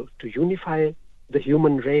potential to unify the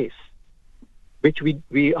human race which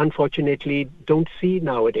we unfortunately don't see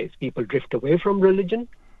nowadays. People drift away from religion,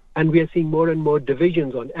 and we are seeing more and more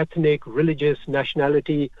divisions on ethnic, religious,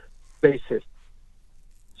 nationality basis.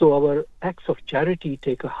 So our acts of charity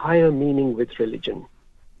take a higher meaning with religion.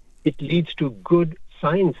 It leads to good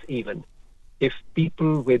science even. If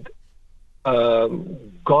people with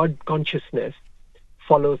God consciousness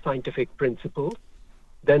follow scientific principles,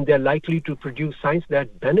 then they're likely to produce science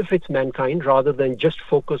that benefits mankind rather than just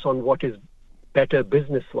focus on what is better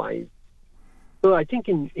business-wise. So I think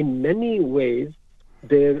in many ways,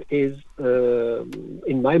 there is,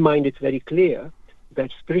 in my mind, it's very clear that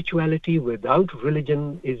spirituality without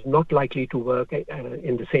religion is not likely to work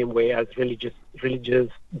in the same way as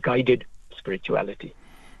religious guided spirituality.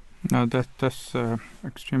 No, that's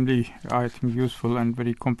extremely, I think, useful and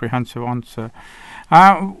very comprehensive answer.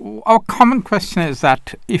 Our common question is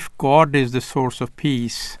that if God is the source of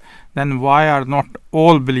peace, then why are not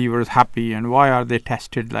all believers happy, and why are they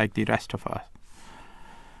tested like the rest of us?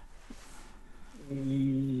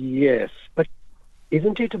 Yes, but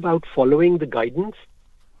isn't it about following the guidance?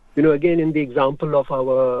 Again, in the example of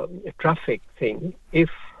our traffic thing,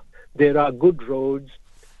 if there are good roads,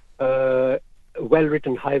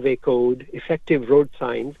 well-written highway code, effective road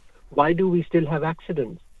signs, why do we still have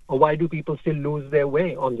accidents? Or why do people still lose their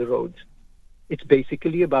way on the roads? It's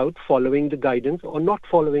basically about following the guidance or not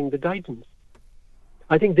following the guidance.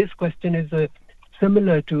 I think this question is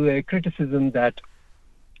similar to a criticism that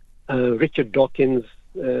Richard Dawkins,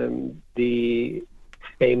 the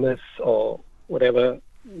famous or whatever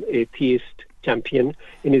atheist champion,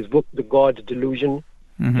 in his book, The God Delusion,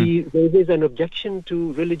 he raises an objection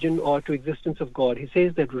to religion or to existence of God. He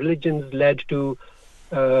says that religions led to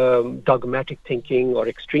dogmatic thinking or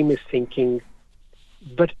extremist thinking.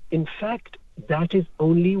 But in fact, that is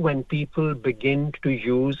only when people begin to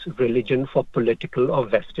use religion for political or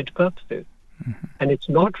vested purposes. And it's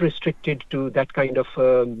not restricted to that kind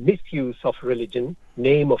of misuse of religion,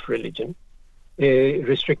 name of religion,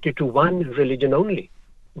 restricted to one religion only.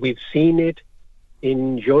 We've seen it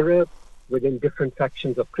in Europe within different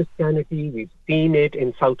factions of Christianity. We've seen it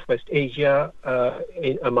in Southwest Asia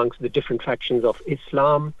amongst the different factions of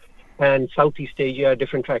Islam, and Southeast Asia,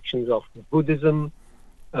 different factions of Buddhism.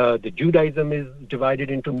 The Judaism is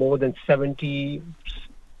divided into more than 70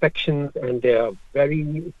 sections, and they are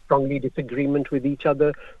very strongly disagreement with each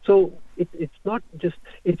other. So it's not just,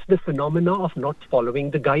 it's the phenomena of not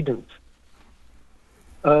following the guidance.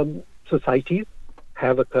 Societies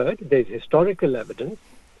have occurred. There's historical evidence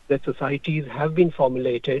that societies have been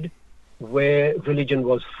formulated where religion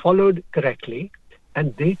was followed correctly,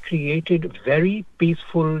 and they created very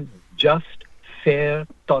peaceful, just, fair,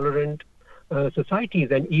 tolerant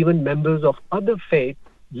societies, and even members of other faiths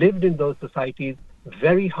lived in those societies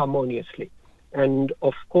very harmoniously. And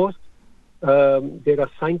of course, there are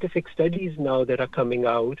scientific studies now that are coming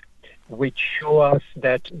out which show us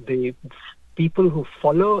that the people who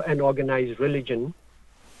follow an organized religion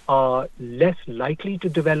are less likely to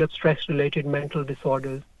develop stress-related mental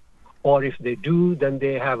disorders, or if they do, then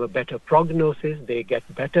they have a better prognosis, they get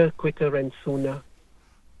better quicker and sooner.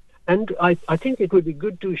 And I think it would be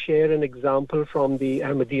good to share an example from the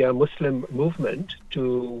Ahmadiyya Muslim movement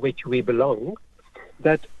to which we belong,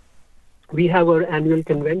 that we have our annual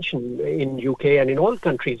convention in UK and in all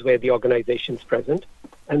countries where the organization is present,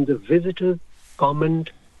 and the visitors comment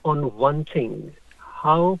on one thing: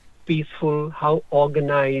 how peaceful, how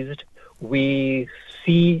organized we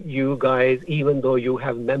see you guys, even though you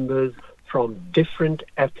have members from different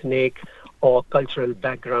ethnic or cultural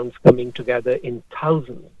backgrounds coming together in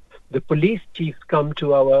thousands. The police chiefs come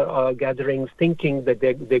to our gatherings thinking that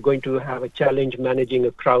they're going to have a challenge managing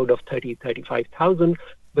a crowd of 35,000,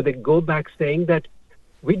 but they go back saying that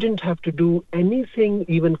we didn't have to do anything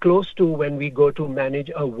even close to when we go to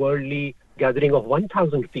manage a worldly gathering of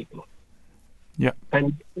 1,000 people. Yeah.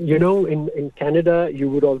 And, in Canada, you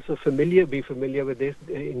would also be familiar with this,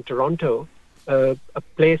 in Toronto, a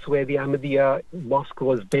place where the Ahmadiyya mosque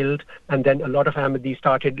was built, and then a lot of Ahmadis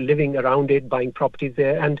started living around it, buying properties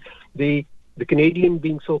there. And the Canadian,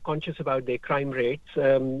 being so conscious about their crime rates,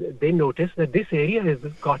 they noticed that this area has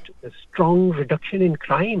got a strong reduction in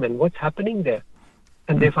crime, and what's happening there.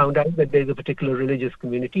 And they found out that there's a particular religious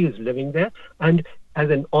community who's living there. And as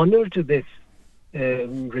an honor to this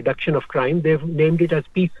reduction of crime, they've named it as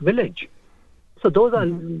Peace Village. So those are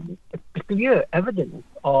clear evidence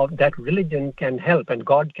of that religion can help and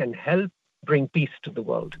God can help bring peace to the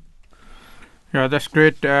world. Yeah, that's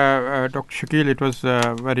great, Dr. Shakil. It was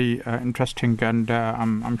very interesting, and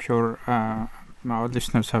I'm sure our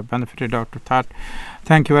listeners have benefited out of that.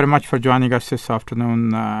 Thank you very much for joining us this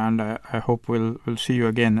afternoon, and I hope we'll see you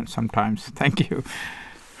again sometimes. Thank you.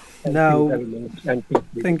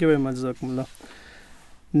 Thank you very much, Jazakumullah.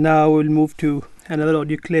 Now we'll move to another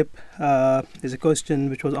audio clip. There's a question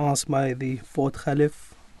which was asked by the fourth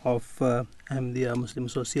Caliph of Ahmadiyya Muslim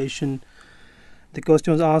Association. The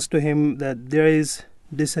question was asked to him that there is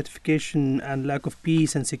dissatisfaction and lack of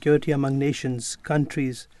peace and security among nations,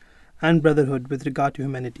 countries, and brotherhood with regard to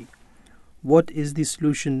humanity. What is the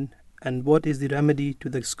solution and what is the remedy to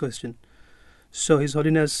this question? So His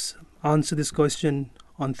Holiness answered this question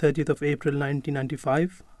on 30th of April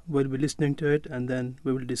 1995. We'll be listening to it and then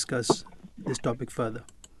we will discuss this topic further.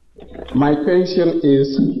 My question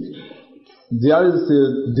is, there is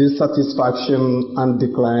a dissatisfaction and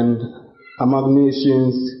decline among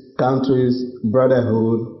nations, countries,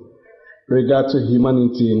 brotherhood, regard to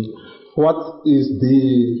humanity. What is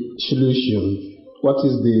the solution? What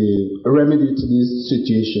is the remedy to this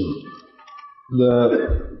situation?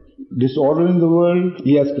 The disorder in the world?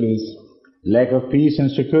 Yes, please. Lack of peace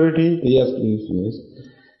and security? Yes, please. Yes.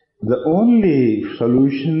 The only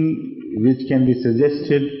solution which can be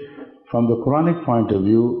suggested from the Quranic point of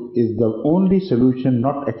view is the only solution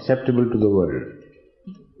not acceptable to the world.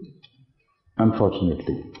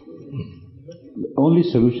 Unfortunately. The only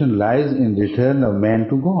solution lies in return of man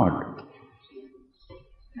to God.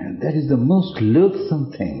 And that is the most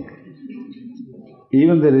loathsome thing.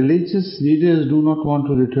 Even the religious leaders do not want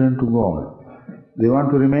to return to God. They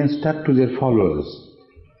want to remain stuck to their followers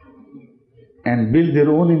and build their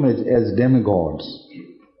own image as demigods.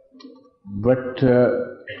 But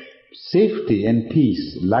safety and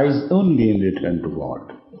peace lies only in return to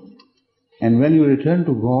God. And when you return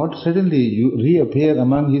to God, suddenly you reappear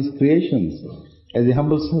among His creations as a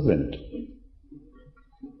humble servant.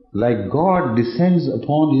 Like God descends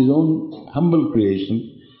upon His own humble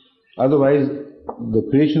creation, otherwise the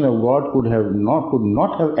creation of God could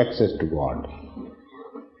not have access to God.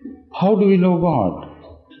 How do we know God?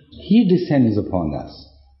 He descends upon us.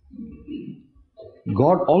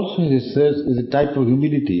 God also is a type of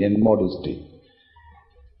humility and modesty.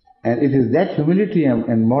 And it is that humility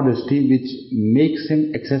and modesty which makes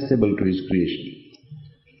Him accessible to His creation.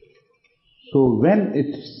 So when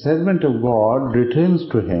a servant of God returns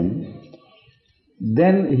to Him,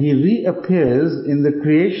 then he reappears in the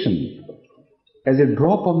creation as a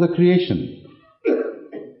drop of the creation.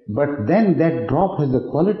 But then that drop has the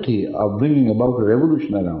quality of bringing about a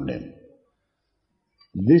revolution around him.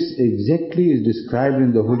 This exactly is described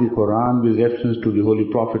in the Holy Quran with reference to the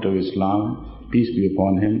Holy Prophet of Islam, peace be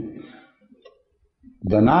upon him.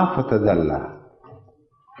 Dana fatadalla,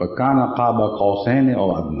 fakana qaba qawsaini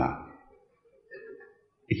aw adna.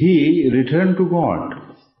 He returned to God.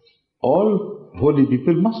 All holy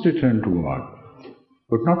people must return to God,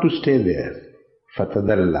 but not to stay there.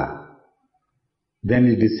 Fatadalla. Then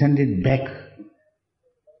he descended back,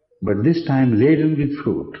 but this time laden with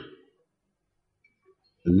fruit,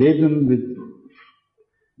 laden with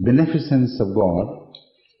beneficence of God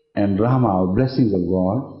and rahmah, or blessings of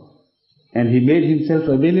God, and he made himself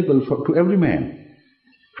available to every man.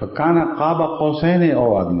 فَكَانَ قَابَ قَوْسَيْنِ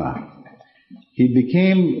أَوْ أَدْنَى. He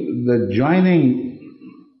became the joining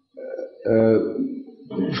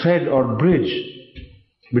thread or bridge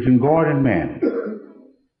between God and man.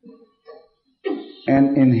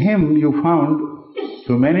 And in him you found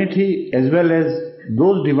humanity as well as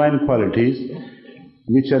those divine qualities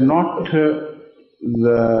which are not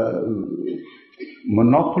the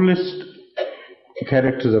monopolist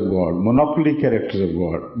characters of God, monopoly characters of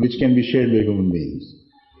God, which can be shared by human beings.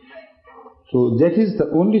 So that is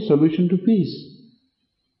the only solution to peace.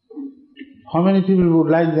 How many people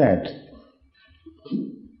would like that?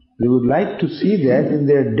 They would like to see that in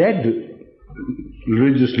their dead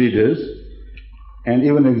religious leaders, and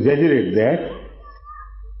even exaggerate that,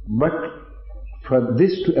 but for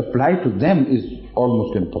this to apply to them is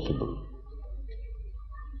almost impossible.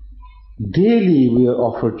 Daily we are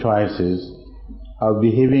offered choices of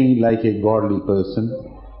behaving like a godly person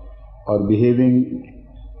or behaving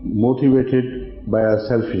motivated by our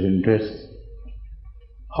selfish interests.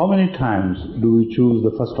 How many times do we choose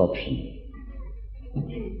the first option?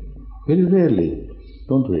 Very rarely,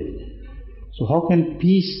 don't we? So how can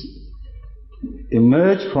peace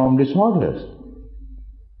emerge from disorders?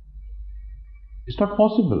 It's not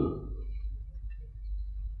possible.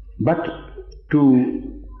 But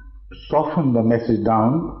to soften the message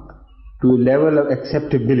down to a level of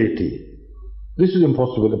acceptability, this is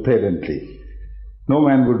impossible apparently. No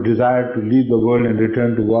man would desire to leave the world and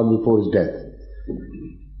return to God before his death.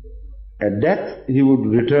 At death, he would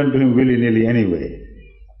return to Him willy-nilly anyway.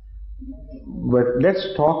 But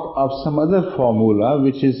let's talk of some other formula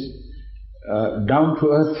which is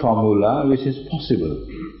down-to-earth formula which is possible.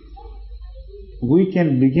 We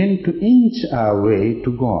can begin to inch our way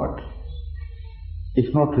to God,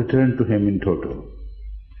 if not return to Him in toto.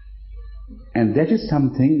 And that is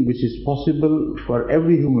something which is possible for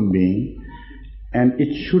every human being, and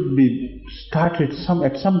it should be started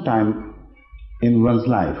at some time in one's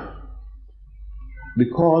life.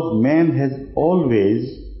 Because man has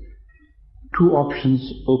always two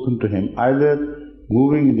options open to him, either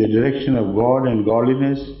moving in the direction of God and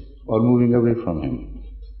godliness or moving away from Him.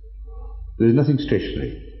 There is nothing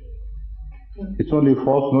stationary. It's only a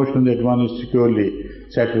false notion that one is securely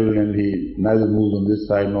settled and he neither moves on this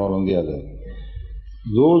side nor on the other.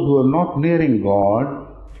 Those who are not nearing God,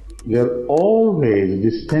 they are always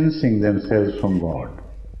distancing themselves from God.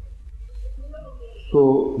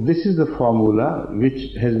 So this is the formula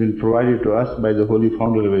which has been provided to us by the Holy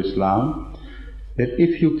Founder of Islam, that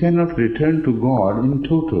if you cannot return to God in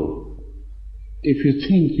toto, if you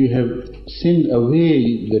think you have sinned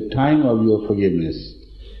away the time of your forgiveness,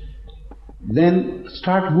 then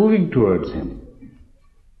start moving towards Him.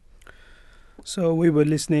 So we were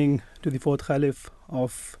listening to the fourth Caliph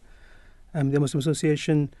of the Muslim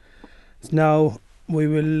Association. Now we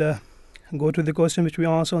will go to the question which we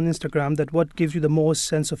asked on Instagram, that what gives you the most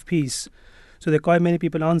sense of peace? So there are quite many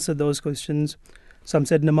people answered those questions. Some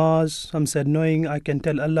said namaz, some said knowing I can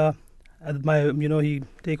tell Allah, He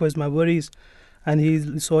take away my worries and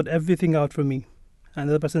He sort everything out for me.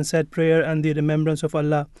 Another person said prayer and the remembrance of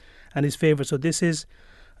Allah and His favor. So this is,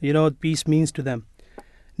 peace means to them.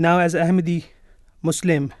 Now as Ahmadi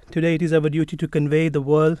Muslim, today it is our duty to convey the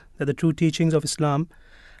world that the true teachings of Islam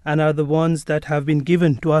and are the ones that have been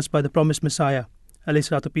given to us by the promised Messiah, alayhi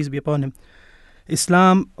salatu, peace be upon him.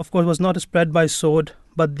 Islam, of course, was not spread by sword,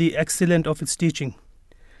 but the excellence of its teaching.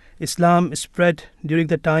 Islam is spread during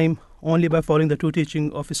the time only by following the true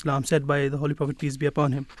teaching of Islam, said by the Holy Prophet, peace be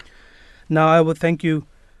upon him. Now I will thank you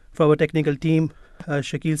for our technical team,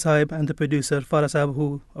 Shakil Sahib, and the producer, Farah Sahib,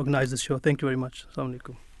 who organized this show. Thank you very much. Assalamu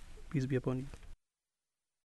alaikum. Peace be upon you.